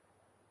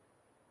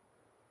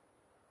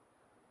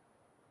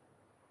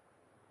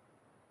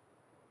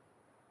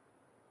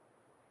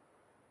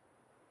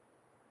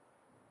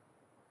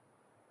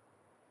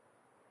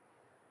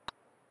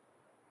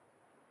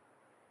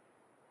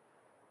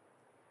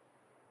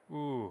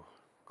 Ooh,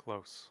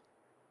 close.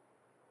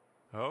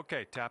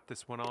 Okay, tap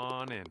this one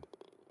on in.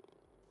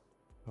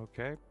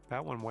 Okay,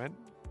 that one went.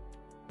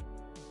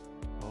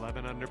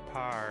 11 under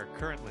par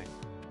currently.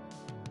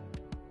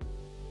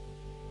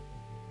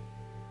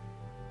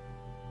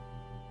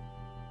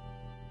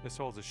 This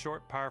hole's a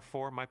short par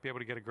 4, might be able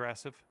to get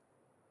aggressive.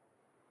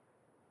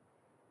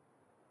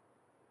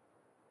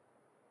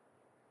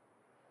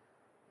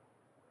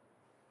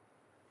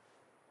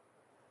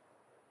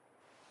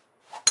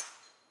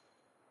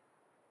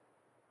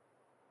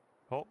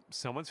 Oh,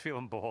 someone's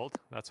feeling bold.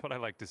 That's what I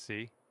like to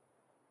see.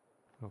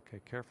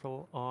 Okay,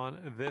 careful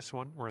on this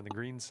one. We're in the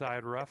green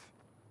side rough.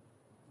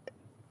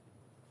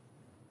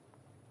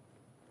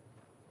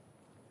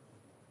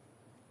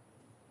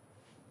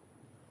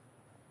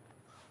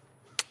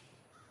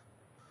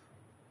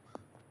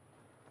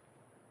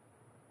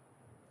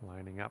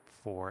 Lining up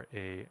for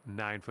a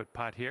 9-foot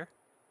putt here.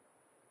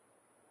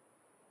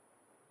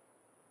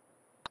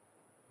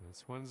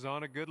 This one's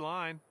on a good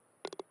line.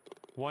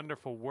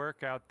 Wonderful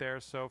work out there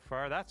so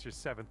far. That's your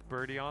 7th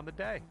birdie on the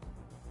day.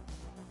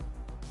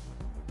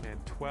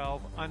 And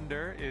 12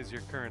 under is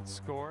your current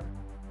score.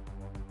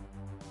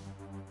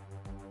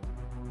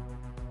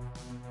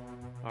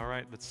 All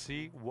right, let's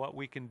see what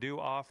we can do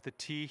off the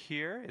tee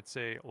here. It's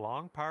a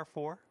long par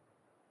 4.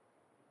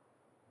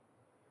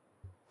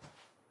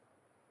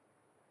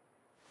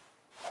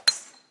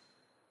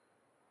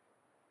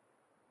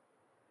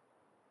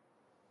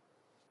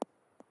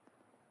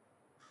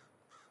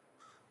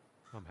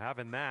 I'm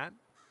having that.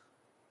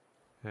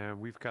 And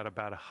we've got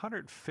about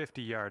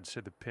 150 yards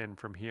to the pin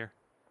from here.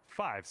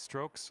 5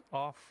 strokes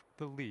off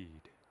the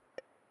lead.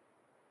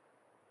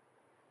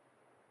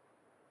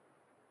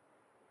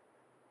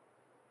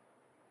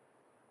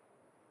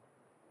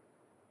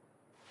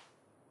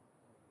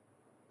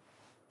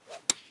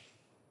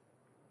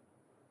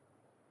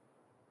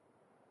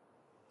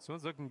 This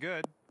one's looking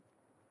good.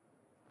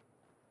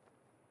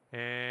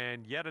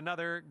 And yet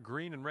another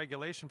green in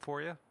regulation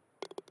for you.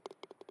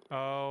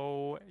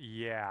 Oh,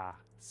 yeah.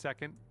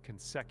 2nd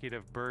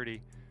consecutive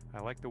birdie. I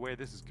like the way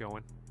this is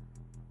going.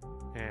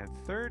 And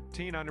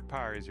 13 under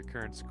par is your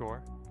current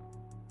score.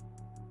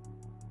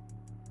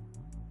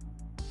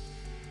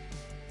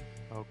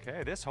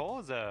 Okay, this hole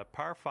is a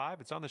par 5.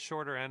 It's on the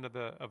shorter end of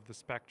the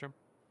spectrum.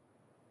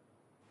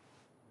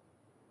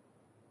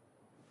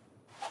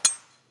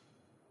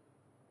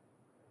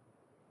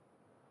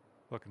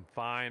 Looking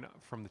fine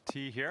from the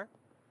tee here.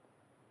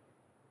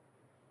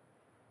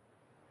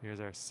 Here's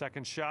our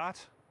 2nd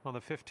shot on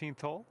the 15th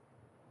hole.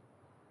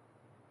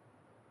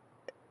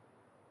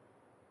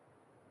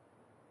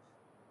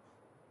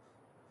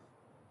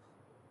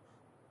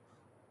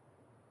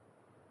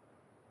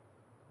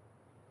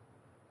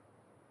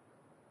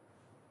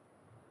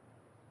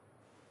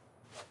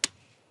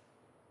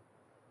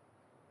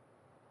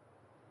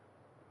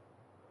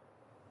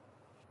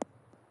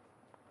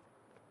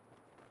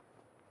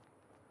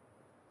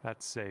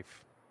 That's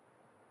safe.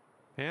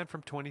 And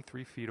from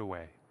 23 feet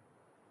away.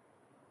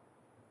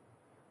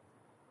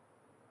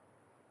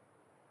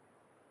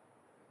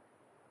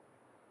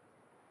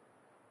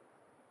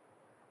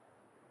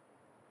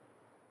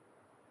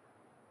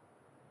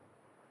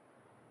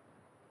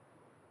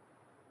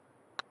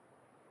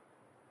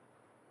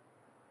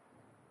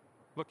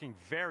 Looking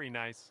very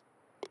nice.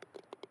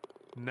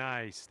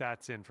 Nice.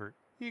 That's in for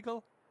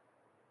eagle.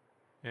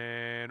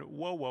 And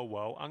whoa, whoa,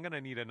 whoa. I'm going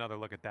to need another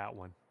look at that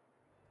one.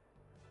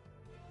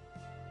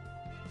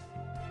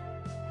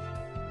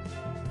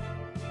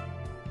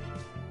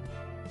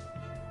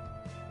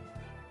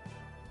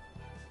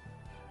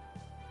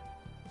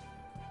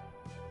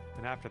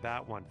 And after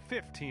that one,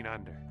 15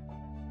 under.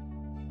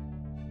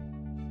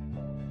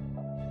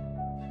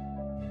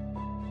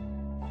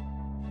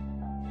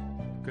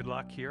 Good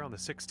luck here on the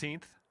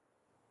 16th.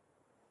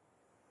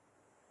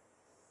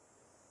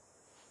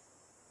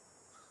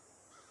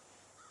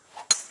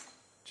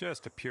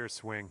 Just a pure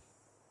swing.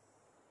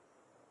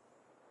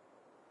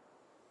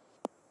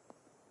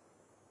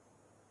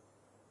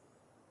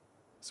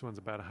 This one's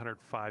about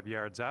 105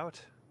 yards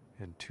out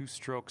and 2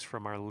 strokes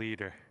from our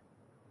leader.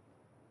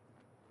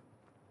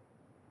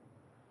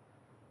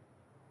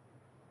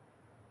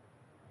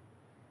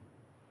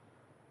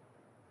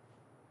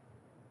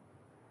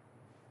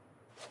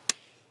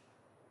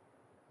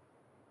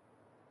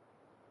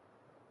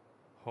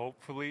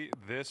 Hopefully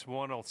this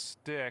one will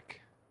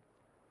stick.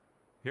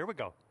 Here we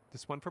go.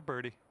 This one for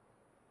birdie.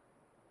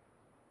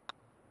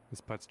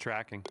 This putt's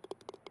tracking.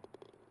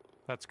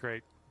 That's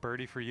great.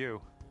 Birdie for you.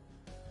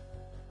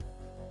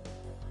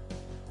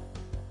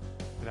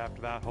 And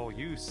after that hole,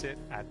 you sit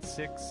at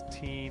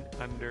 16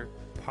 under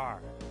par.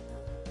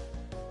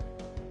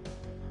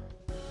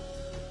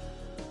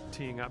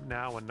 Teeing up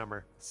now on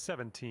number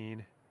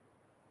 17.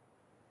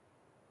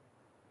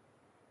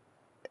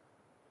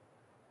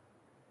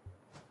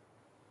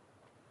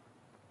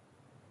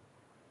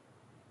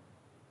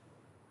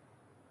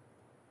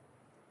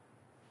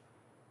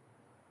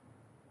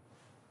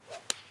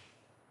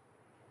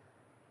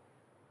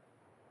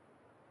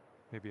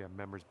 Maybe a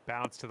member's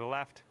bounce to the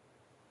left.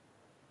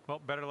 Well,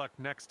 better luck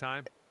next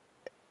time.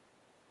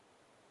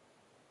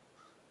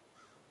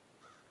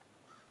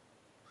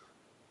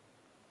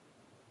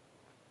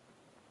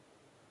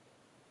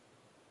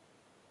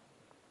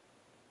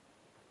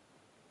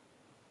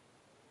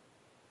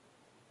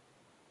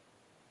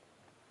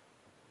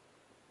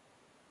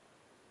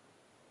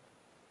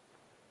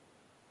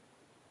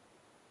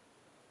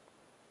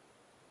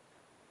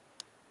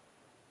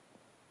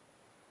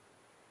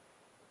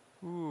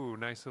 Ooh,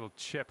 nice little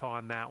chip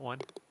on that one.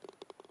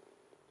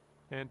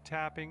 And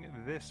tapping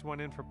this one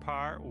in for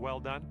par. Well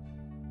done.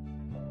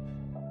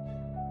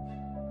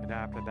 And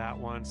after that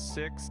one,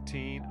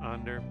 16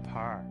 under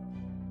par.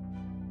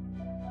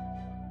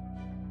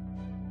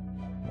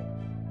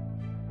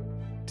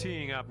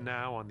 Teeing up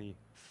now on the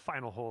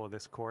final hole of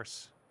this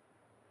course.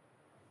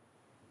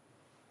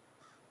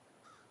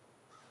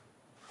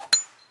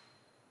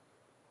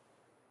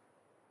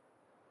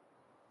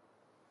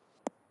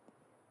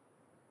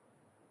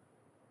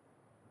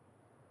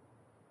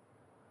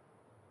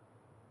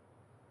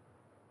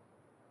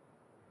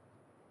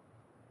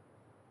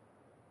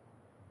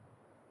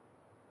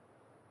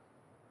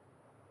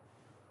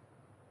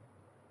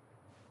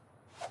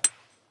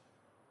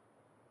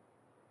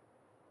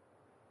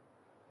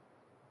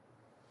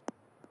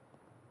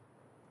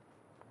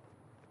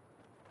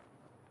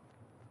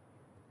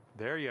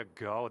 There you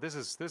go. This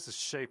is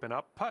shaping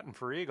up. Putting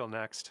for eagle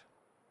next.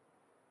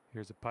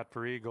 Here's a putt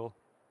for eagle.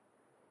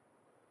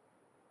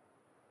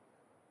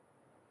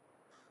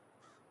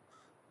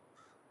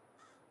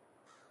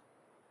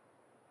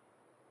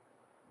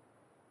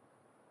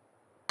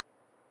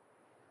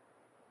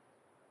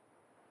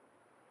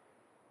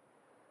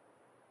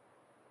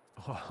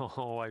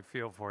 Oh, I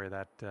feel for you.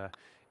 That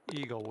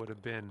eagle would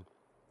have been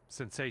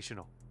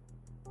sensational.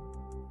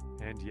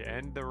 And you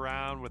end the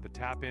round with a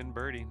tap-in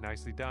birdie.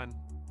 Nicely done.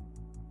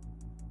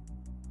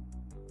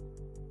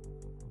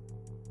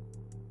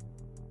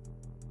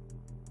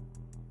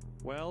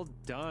 Well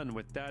done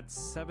with that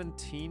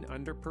 17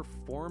 under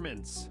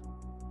performance.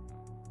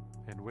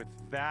 And with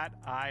that,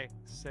 I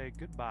say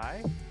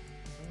goodbye.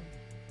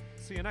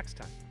 See you next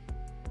time.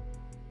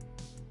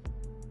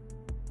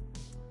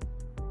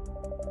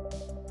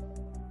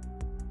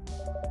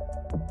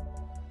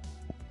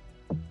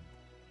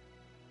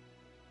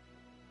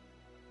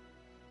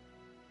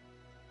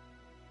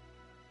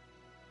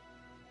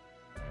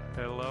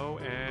 Hello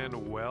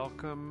and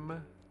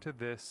welcome to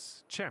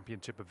this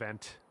championship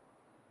event.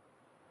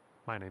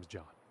 My name's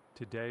John.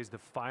 Today's the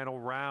final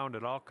round.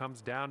 It all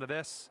comes down to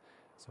this.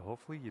 So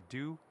hopefully you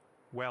do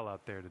well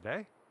out there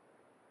today.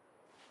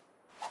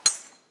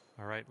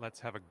 All right,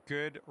 let's have a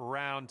good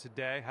round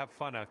today. Have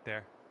fun out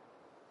there.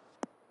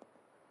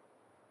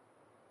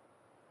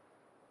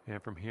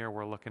 And from here,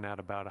 we're looking at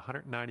about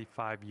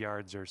 195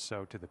 yards or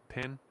so to the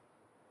pin.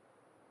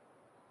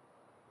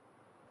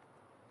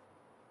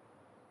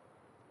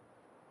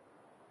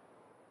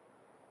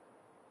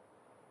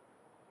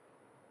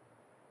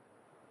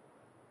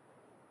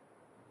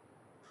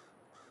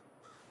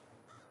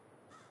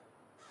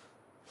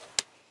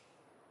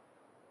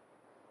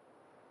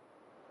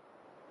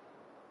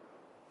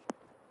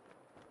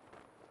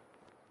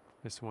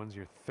 This one's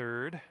your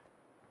third.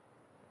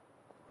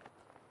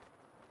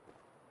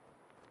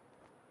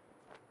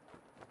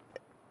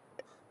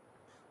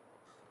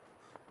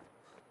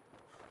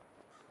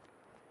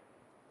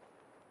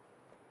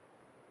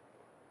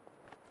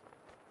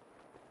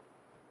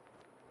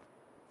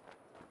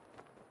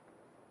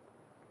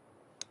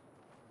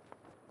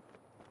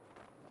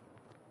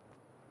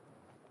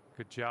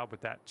 Good job with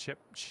that chip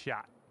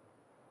shot.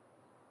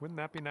 Wouldn't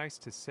that be nice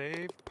to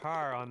save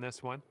par on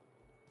this one?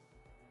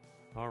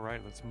 All right,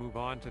 let's move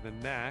on to the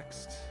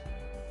next.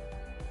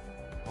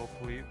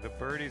 Hopefully the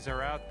birdies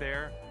are out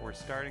there. We're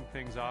starting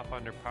things off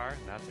under par,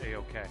 and that's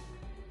A-okay.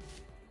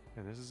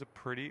 And this is a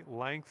pretty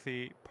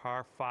lengthy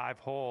par 5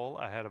 hole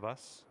ahead of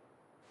us.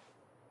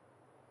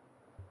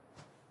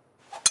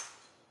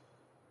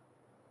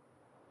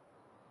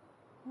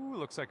 Ooh,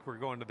 looks like we're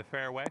going to the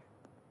fairway.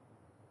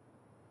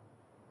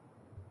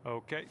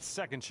 Okay,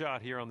 second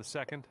shot here on the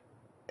second.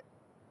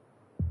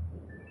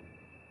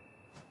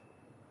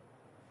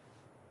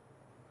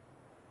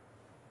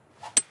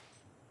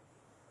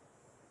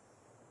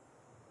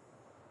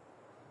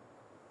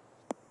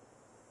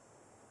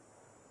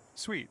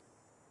 Sweet.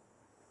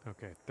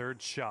 Okay,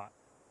 third shot.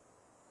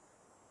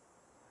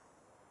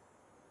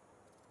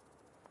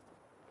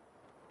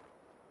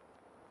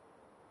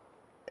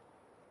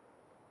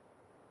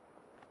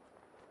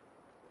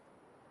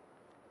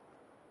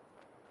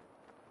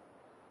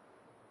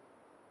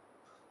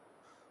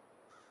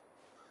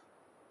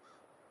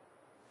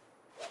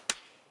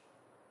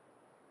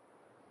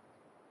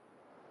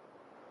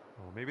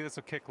 Well, maybe this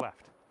will kick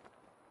left.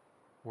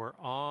 We're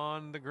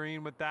on the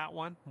green with that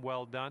one.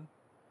 Well done.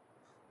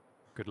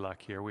 Good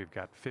luck here. We've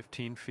got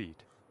 15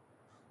 feet.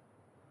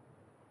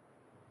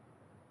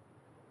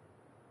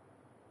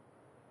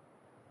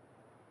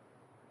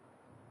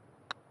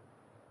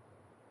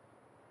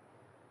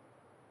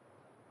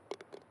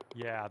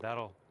 Yeah,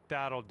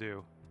 that'll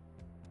do.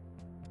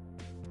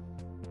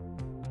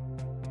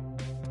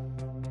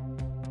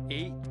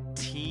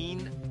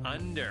 18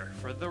 under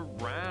for the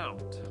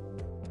round.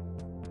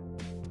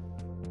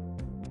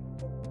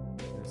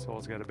 This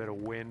hole's got a bit of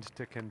wind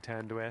to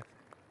contend with.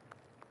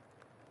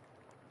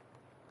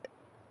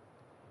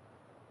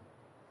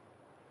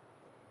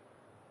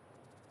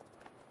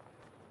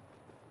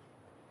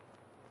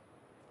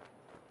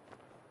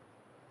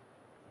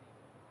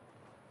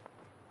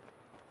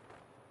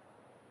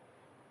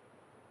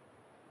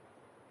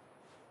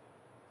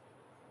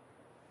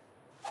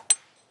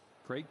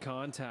 Great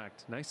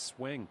contact. Nice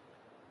swing.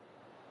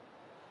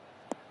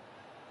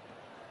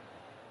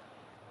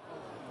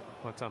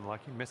 Well, that's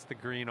unlucky. Missed the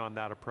green on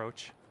that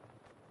approach.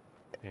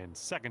 And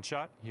second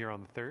shot here on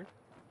the third.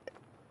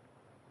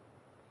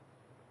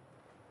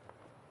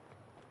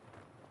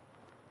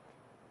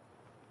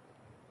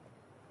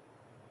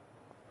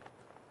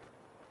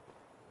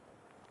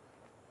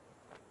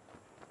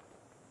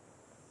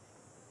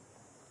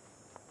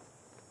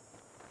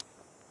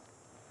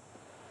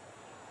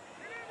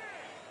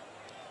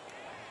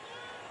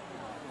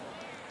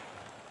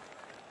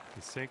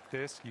 To sink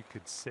this, you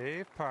could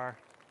save par.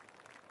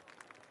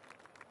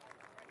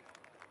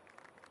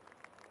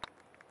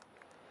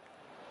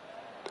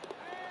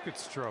 Good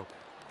stroke.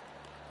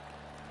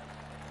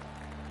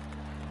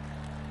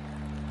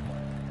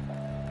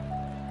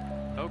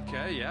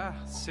 Okay, yeah.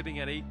 Sitting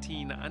at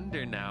 18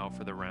 under now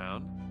for the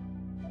round.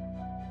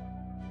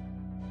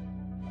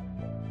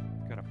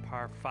 Got a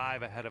par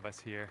 5 ahead of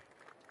us here.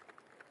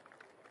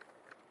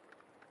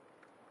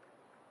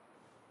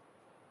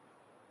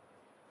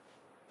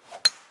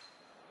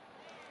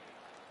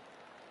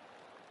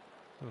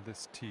 So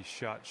this tee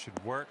shot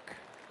should work.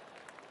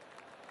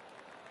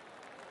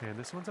 And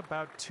this one's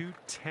about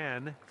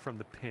 210 from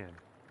the pin.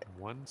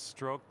 One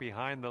stroke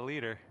behind the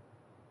leader.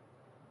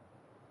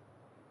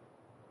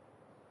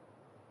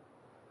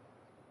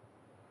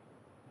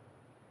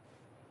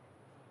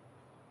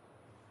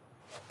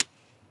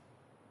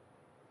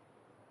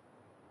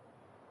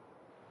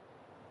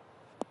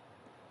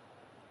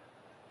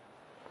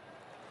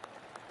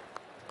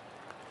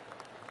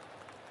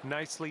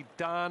 Nicely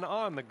done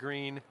on the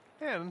green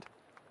and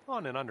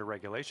on and under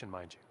regulation,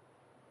 mind you.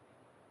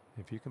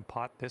 If you can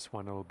pot this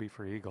one, it'll be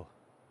for eagle.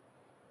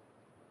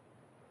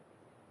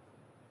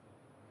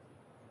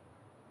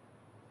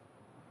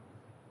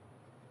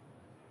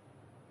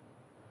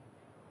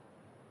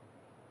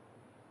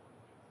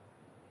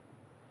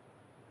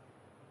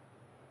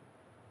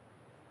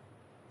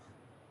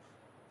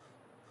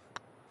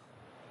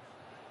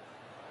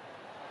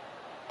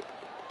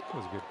 That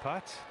was a good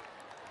putt.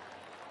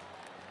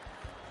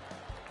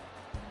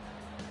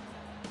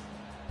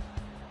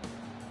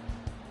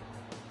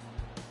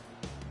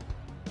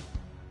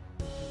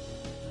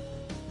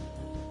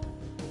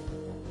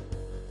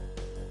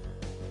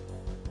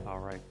 All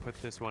right, put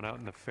this one out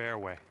in the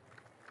fairway.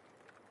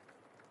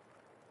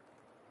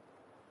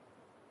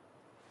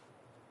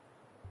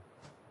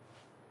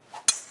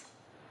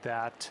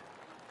 That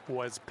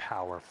was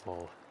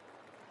powerful.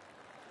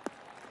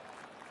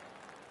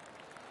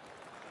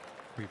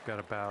 We've got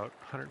about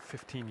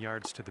 115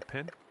 yards to the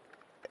pin.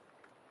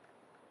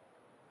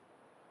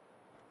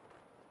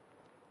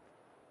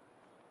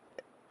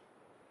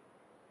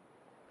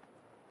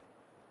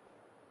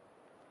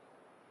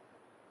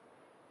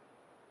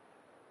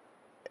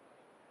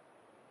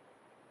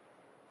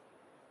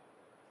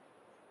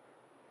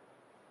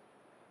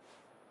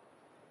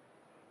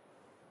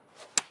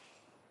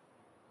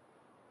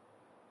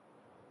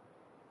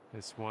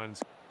 This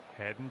one's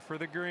heading for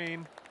the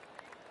green.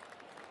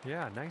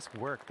 Yeah, nice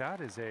work.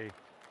 That's a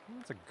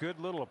good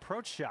little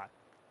approach shot.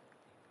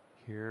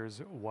 Here's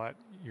what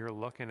you're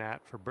looking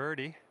at for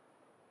birdie.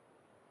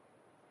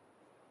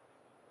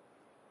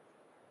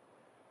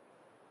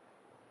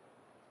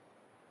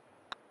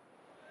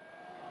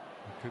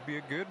 It could be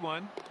a good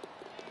one.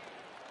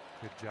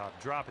 Good job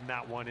dropping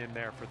that one in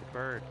there for the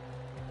bird.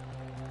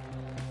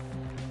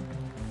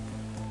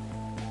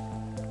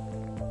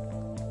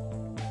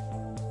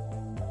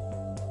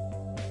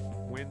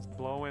 Wind's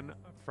blowing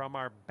from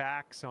our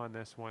backs on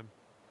this one.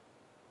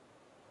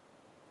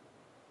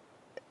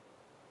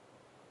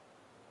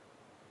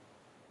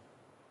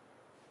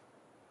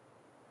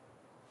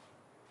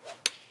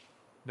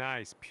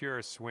 Nice,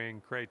 pure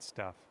swing, great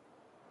stuff.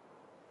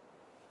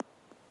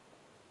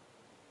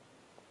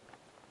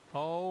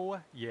 Oh,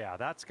 yeah,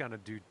 that's going to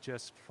do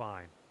just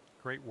fine.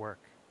 Great work.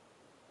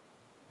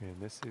 And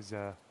this is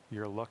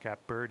your look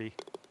at birdie.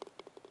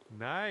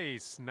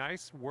 Nice,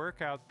 nice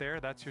work out there.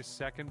 That's your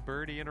second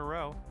birdie in a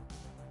row.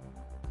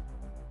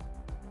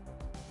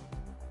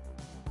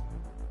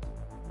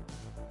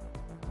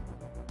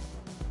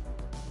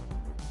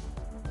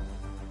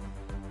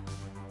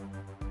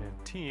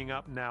 And teeing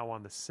up now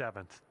on the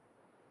 7th.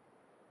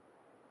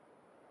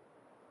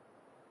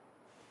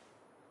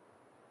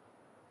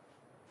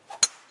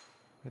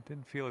 It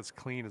didn't feel as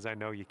clean as I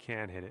know you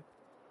can hit it.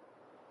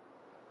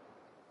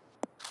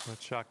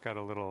 That shot got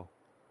a little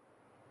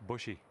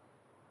bushy.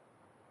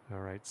 All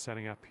right,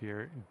 setting up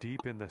here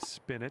deep in the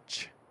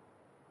spinach.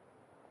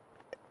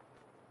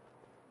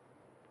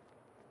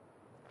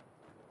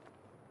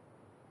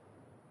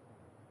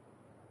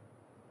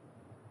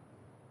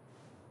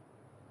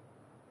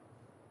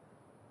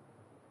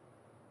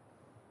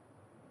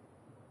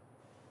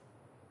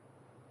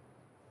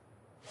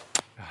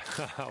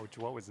 Ouch,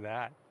 what was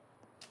that?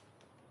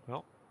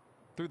 Well,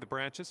 through the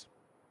branches.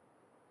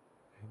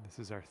 And this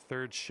is our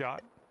third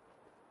shot.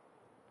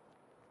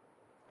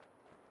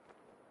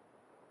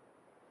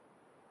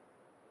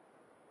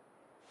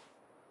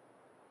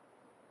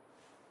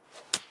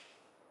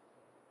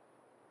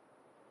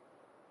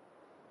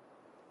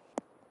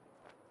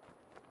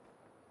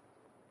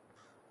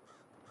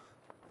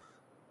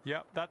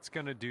 Yep, that's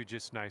going to do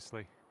just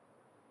nicely.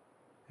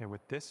 And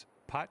with this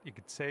putt, you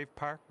could save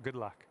par. Good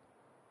luck.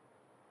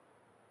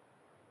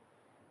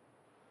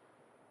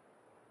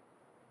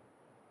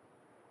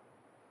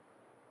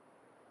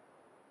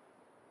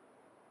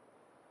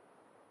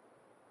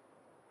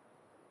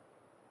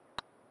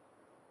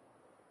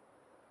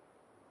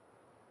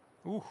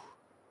 Ooh.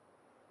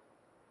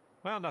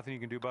 Well, nothing you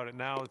can do about it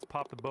now. Let's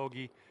pop the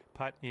bogey,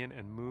 putt in,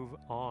 and move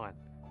on.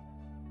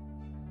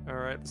 All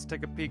right, let's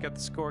take a peek at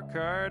the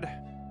scorecard.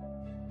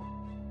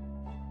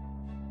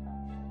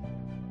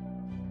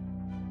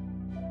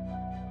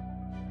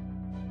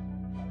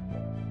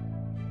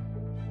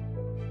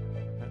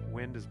 That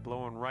wind is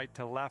blowing right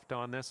to left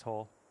on this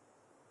hole.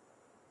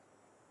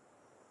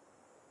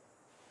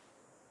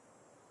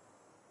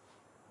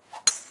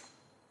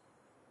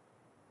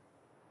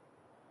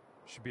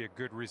 Should be a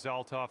good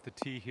result off the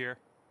tee here.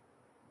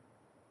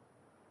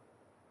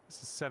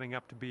 This is setting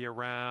up to be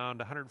around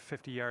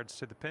 150 yards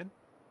to the pin.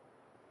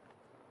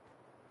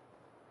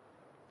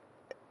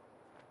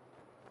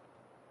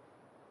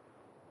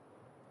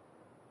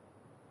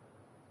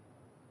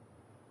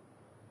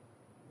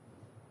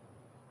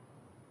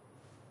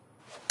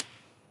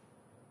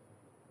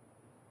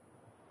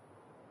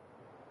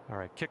 All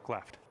right, kick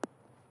left.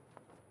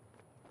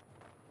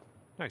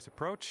 Nice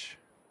approach.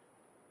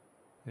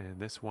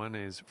 And this one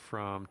is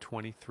from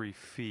 23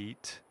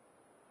 feet.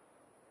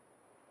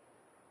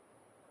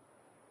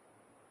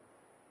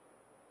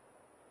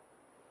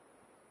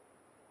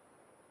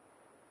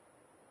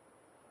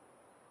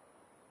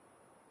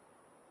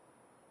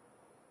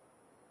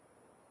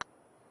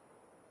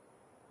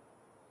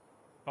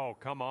 Oh,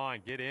 come on,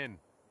 get in.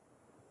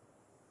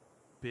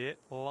 Bit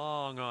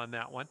long on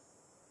that one.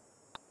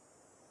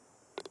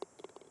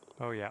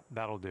 Oh, yeah,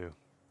 that'll do.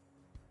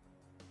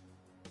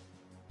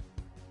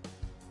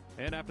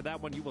 And after that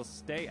one, you will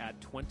stay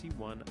at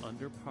 21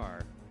 under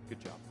par. Good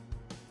job.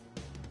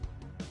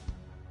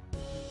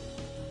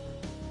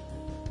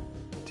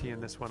 Teeing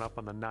this one up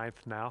on the 9th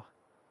now.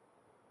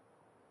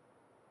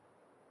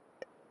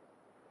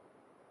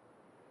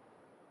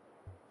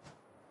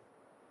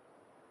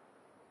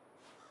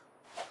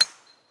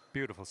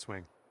 Beautiful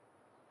swing.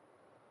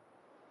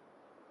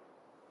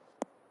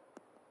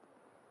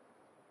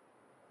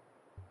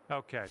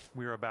 Okay,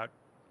 we're about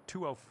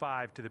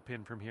 205 to the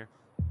pin from here.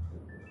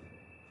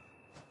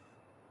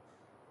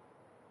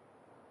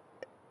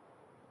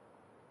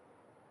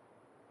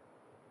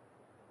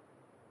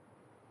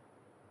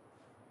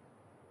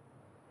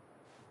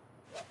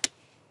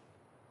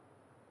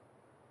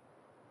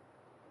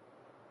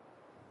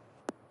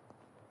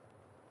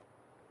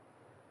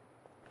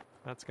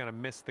 That's going to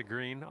miss the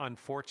green.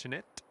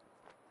 Unfortunate.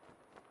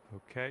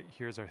 Okay,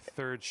 here's our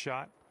third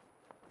shot.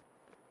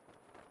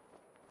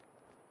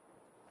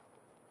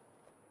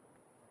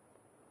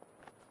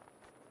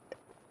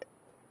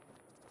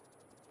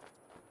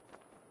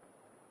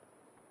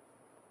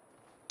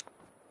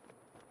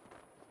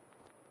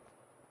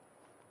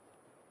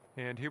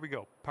 And here we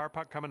go. Par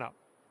putt coming up.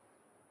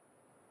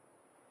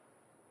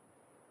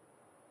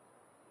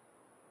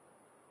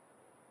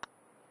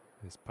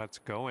 This putt's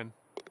going.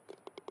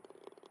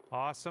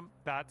 Awesome.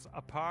 That's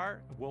a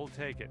par. We'll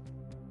take it.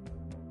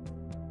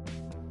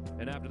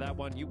 And after that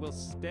one, you will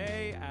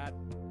stay at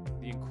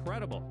the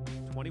incredible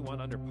 21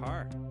 under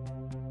par.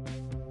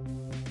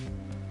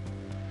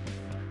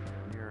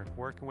 You're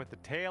working with the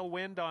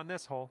tailwind on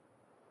this hole.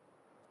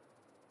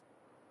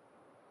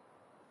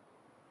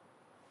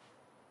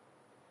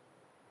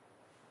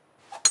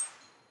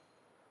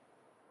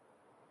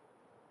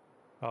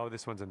 Oh,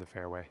 this one's in the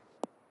fairway.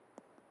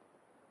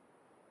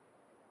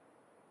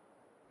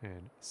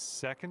 And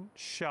second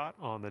shot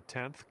on the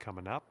 10th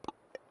coming up.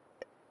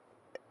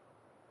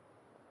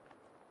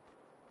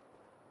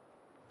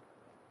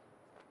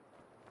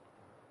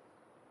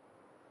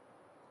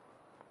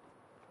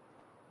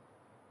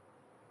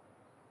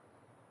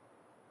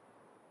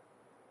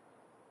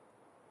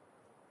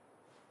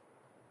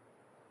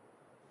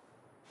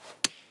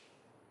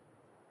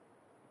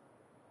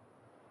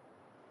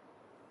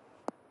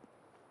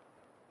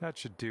 That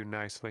should do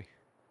nicely.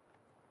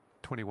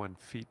 21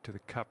 feet to the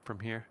cup from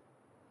here.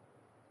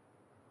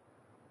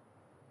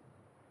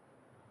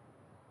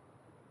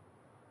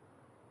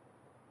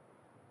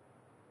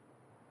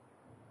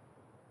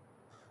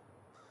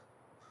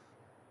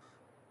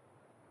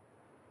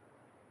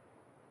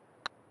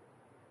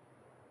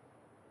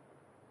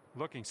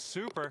 Looking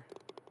super.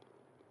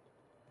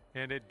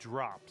 And it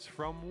drops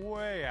from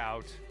way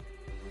out.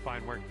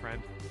 Fine work,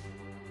 friend.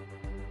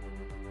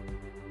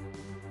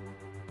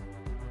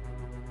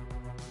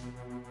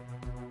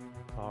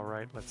 All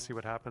right, let's see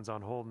what happens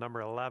on hole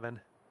number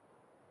 11.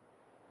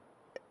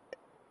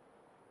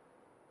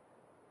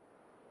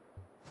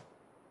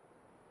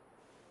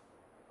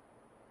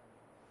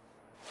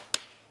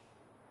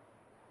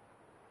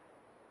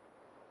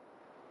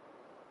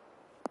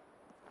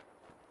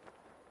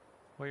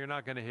 Well, you're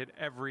not going to hit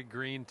every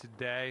green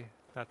today.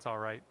 That's all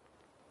right.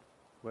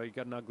 Well, you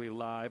got an ugly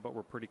lie, but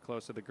we're pretty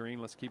close to the green.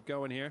 Let's keep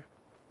going here.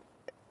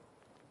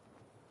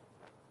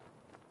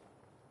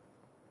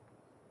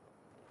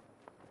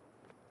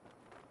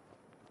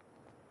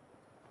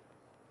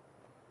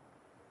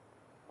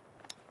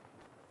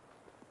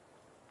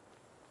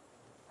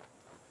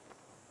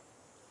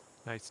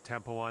 Nice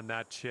tempo on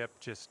that chip,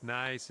 just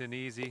nice and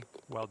easy.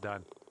 Well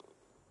done.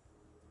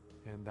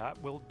 And that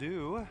will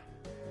do.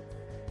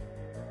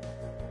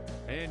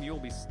 And you'll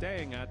be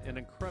staying at an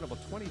incredible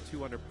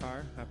 22 under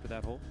par after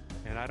that hole.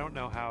 And I don't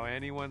know how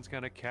anyone's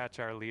going to catch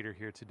our leader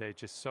here today,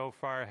 just so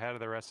far ahead of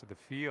the rest of the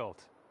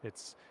field.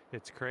 It's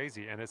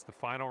crazy, and it's the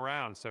final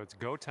round, so it's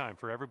go time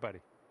for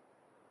everybody.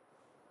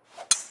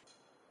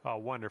 Oh,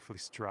 wonderfully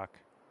struck.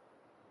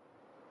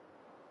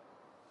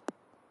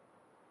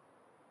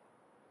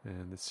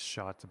 And this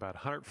shot's about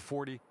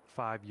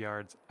 145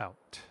 yards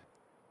out.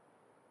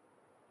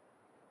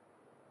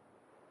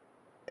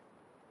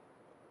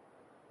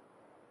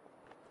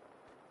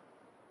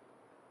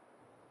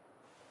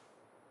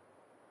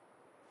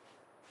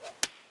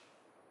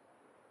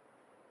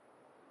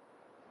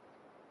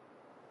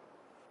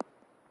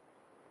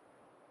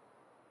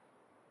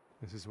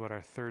 This is what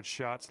our third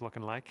shot's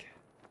looking like.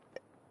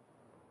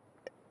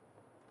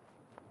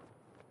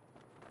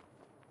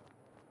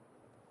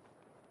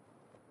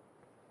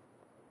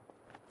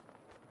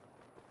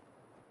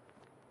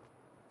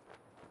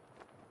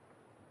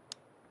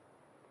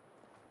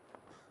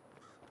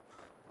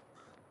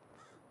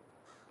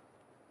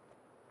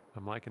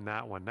 I'm liking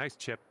that one. Nice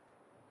chip.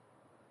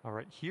 All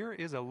right, here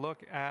is a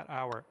look at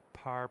our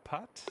par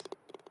putt.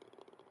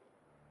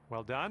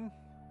 Well done.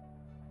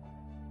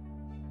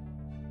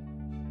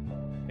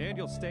 And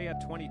you'll stay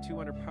at 22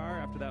 under par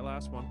after that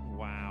last one.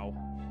 Wow.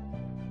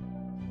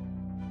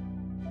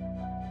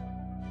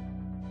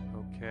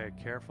 Okay,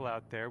 careful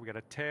out there. We got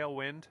a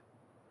tailwind.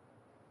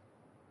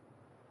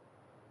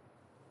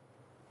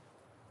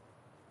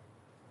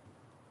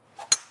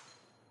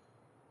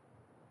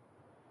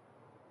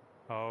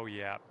 Oh,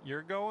 yeah.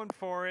 You're going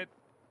for it.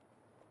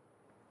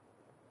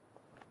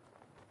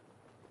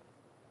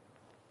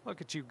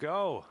 Look at you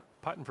go.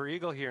 Putting for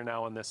eagle here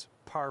now on this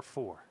par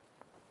 4.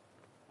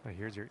 Now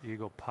here's your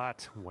eagle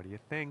putt. What do you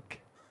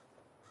think?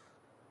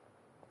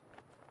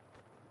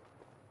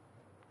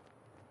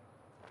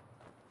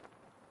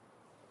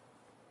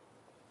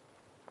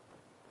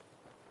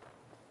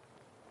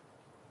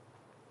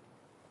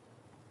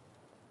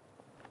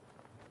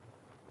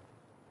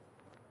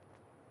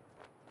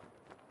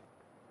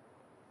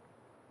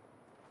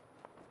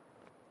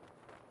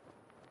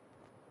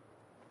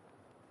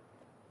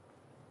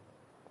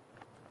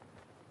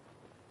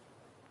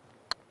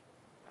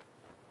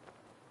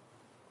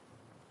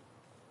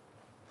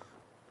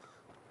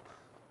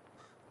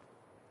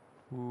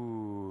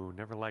 Ooh,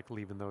 never like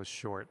leaving those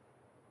short.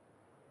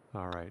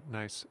 All right,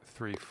 nice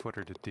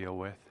 3-footer to deal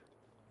with.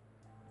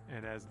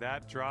 And as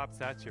that drops,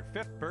 that's your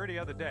 5th birdie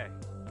of the day.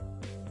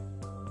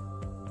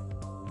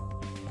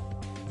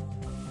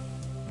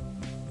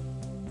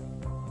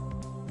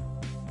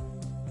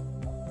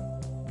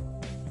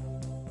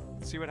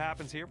 see what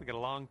happens here. We got a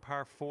long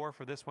par 4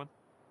 for this one.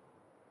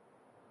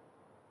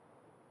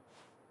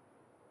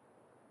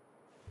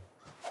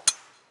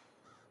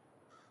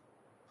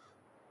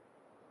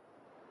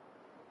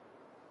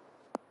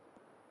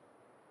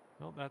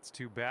 Well, that's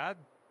too bad.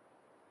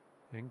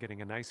 And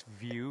getting a nice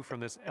view from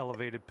this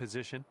elevated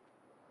position.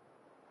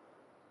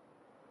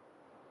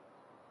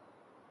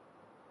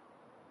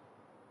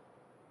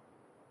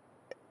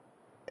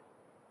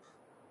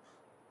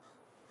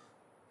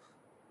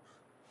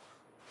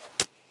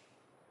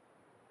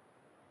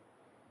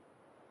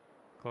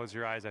 Close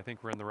your eyes. I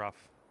think we're in the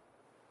rough.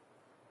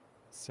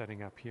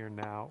 Setting up here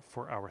now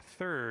for our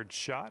third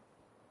shot.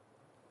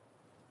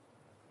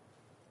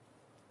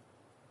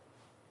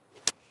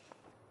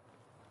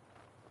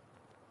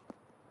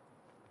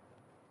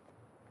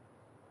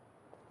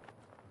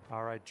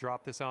 All right,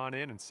 drop this on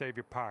in and save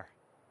your par.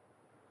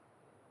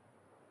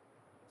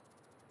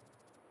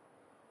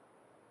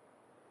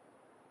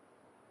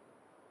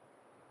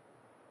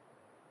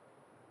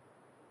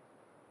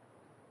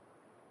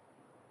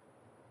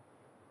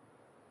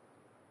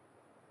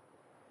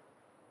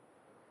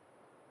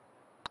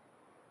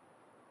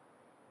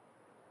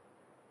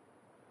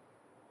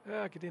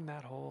 Get in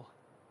that hole.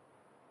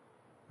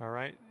 All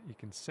right, you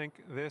can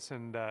sink this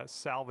and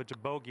salvage a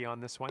bogey on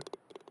this one.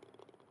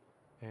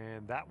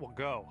 And that will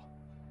go.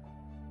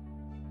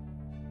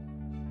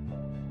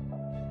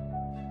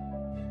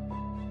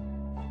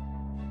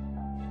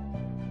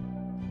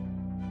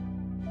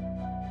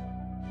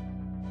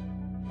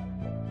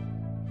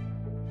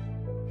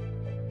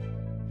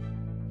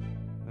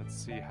 Let's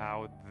see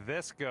how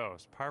this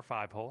goes. Par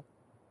 5 hole.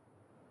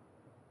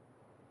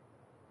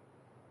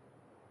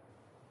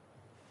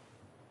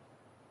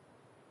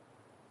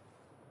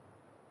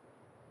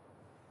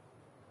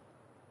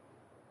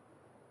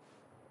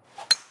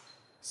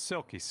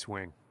 Silky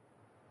swing.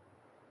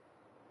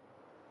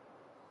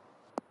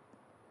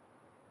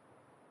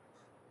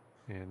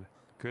 And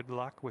good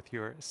luck with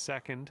your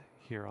second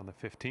here on the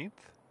 15th.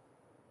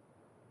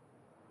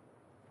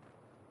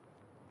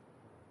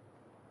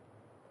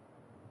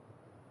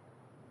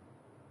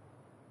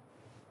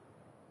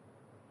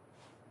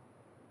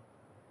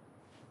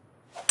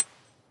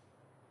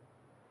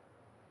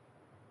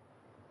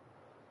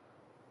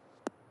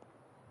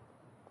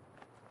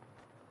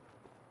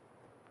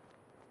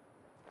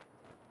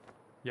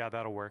 Yeah,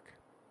 that'll work.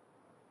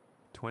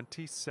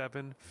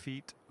 27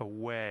 feet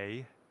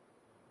away.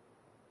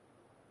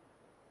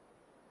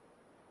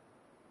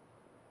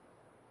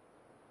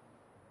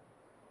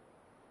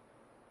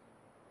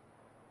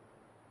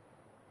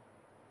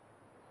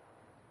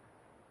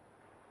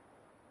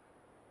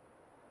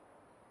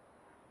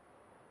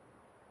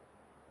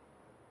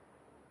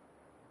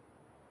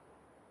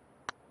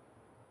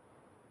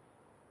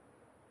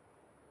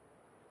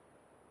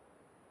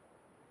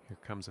 Here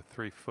comes a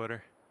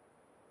 3-footer.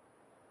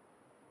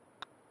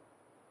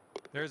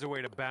 There's a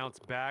way to bounce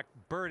back.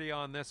 Birdie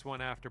on this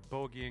one after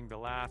bogeying the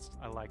last.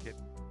 I like it.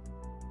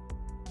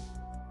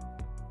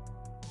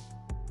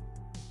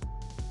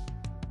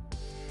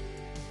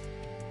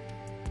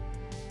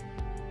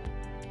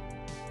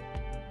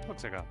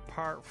 Looks like a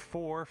par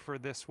 4 for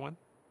this one.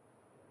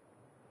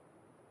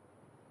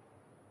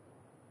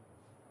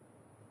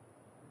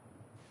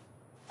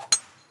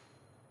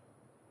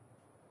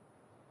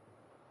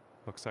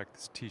 Looks like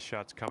this tee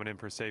shot's coming in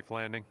for a safe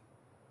landing.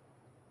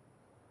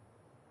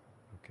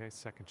 Okay,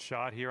 second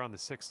shot here on the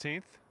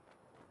 16th.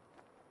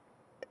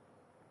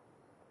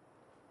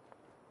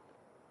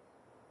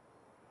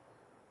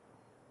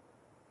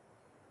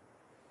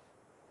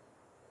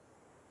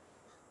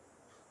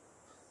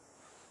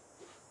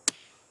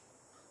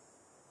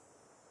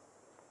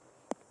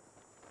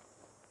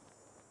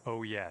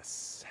 Oh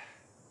yes,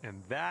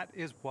 and that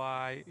is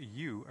why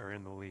you are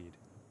in the lead.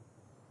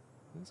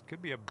 This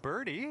could be a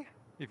birdie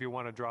if you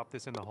want to drop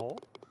this in the hole.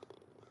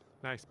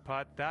 Nice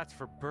putt. That's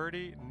for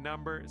birdie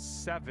number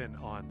 7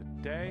 on the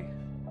day.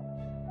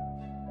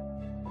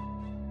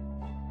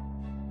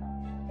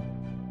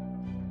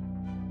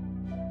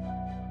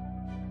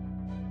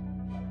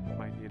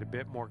 Might need a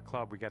bit more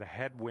club. We got a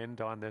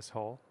headwind on this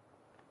hole.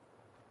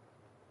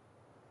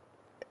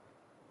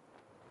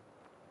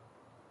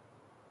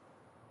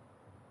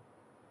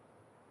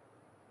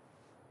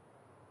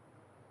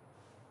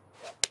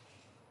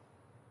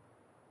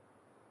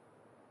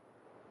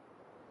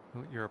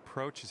 Well, your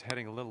approach is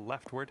heading a little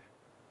leftward.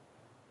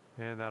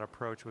 And that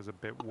approach was a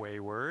bit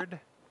wayward.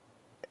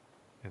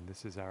 And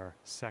this is our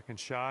second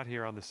shot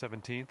here on the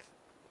 17th.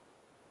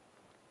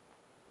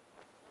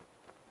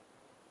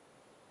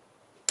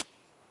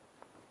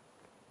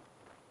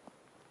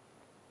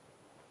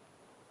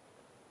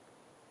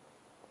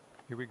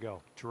 Here we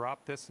go.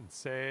 Drop this and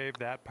save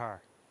that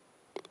par.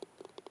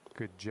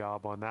 Good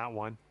job on that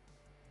one.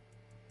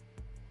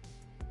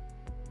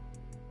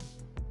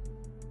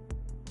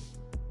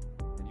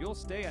 You'll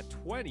stay at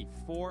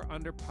 24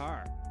 under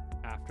par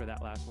after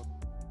that last one.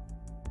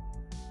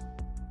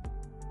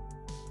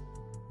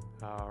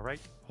 All right,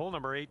 hole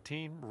number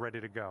 18,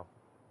 ready to go.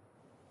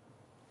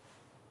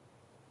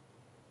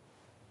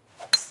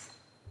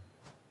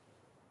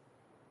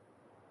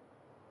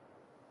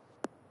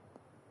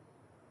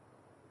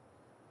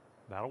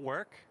 That'll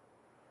work.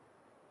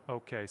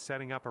 Okay,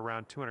 setting up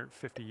around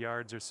 250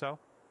 yards or so.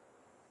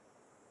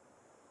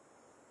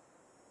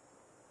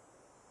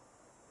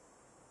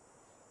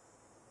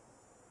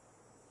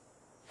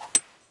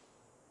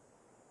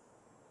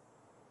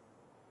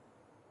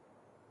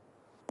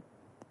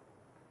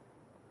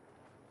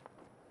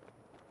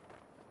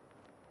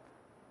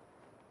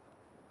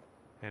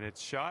 And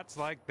it's shots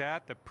like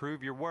that that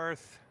prove your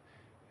worth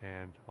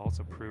and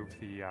also prove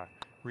the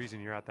reason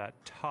you're at that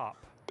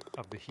top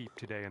of the heap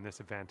today in this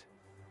event.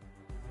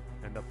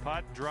 And the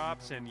putt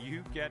drops and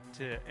you get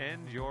to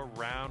end your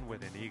round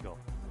with an eagle.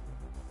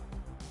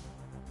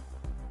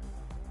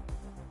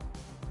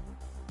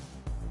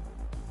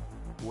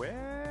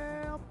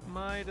 Well,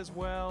 might as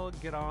well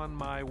get on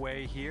my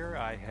way here.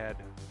 I had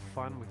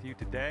fun with you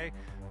today.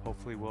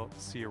 Hopefully we'll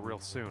see you real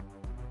soon.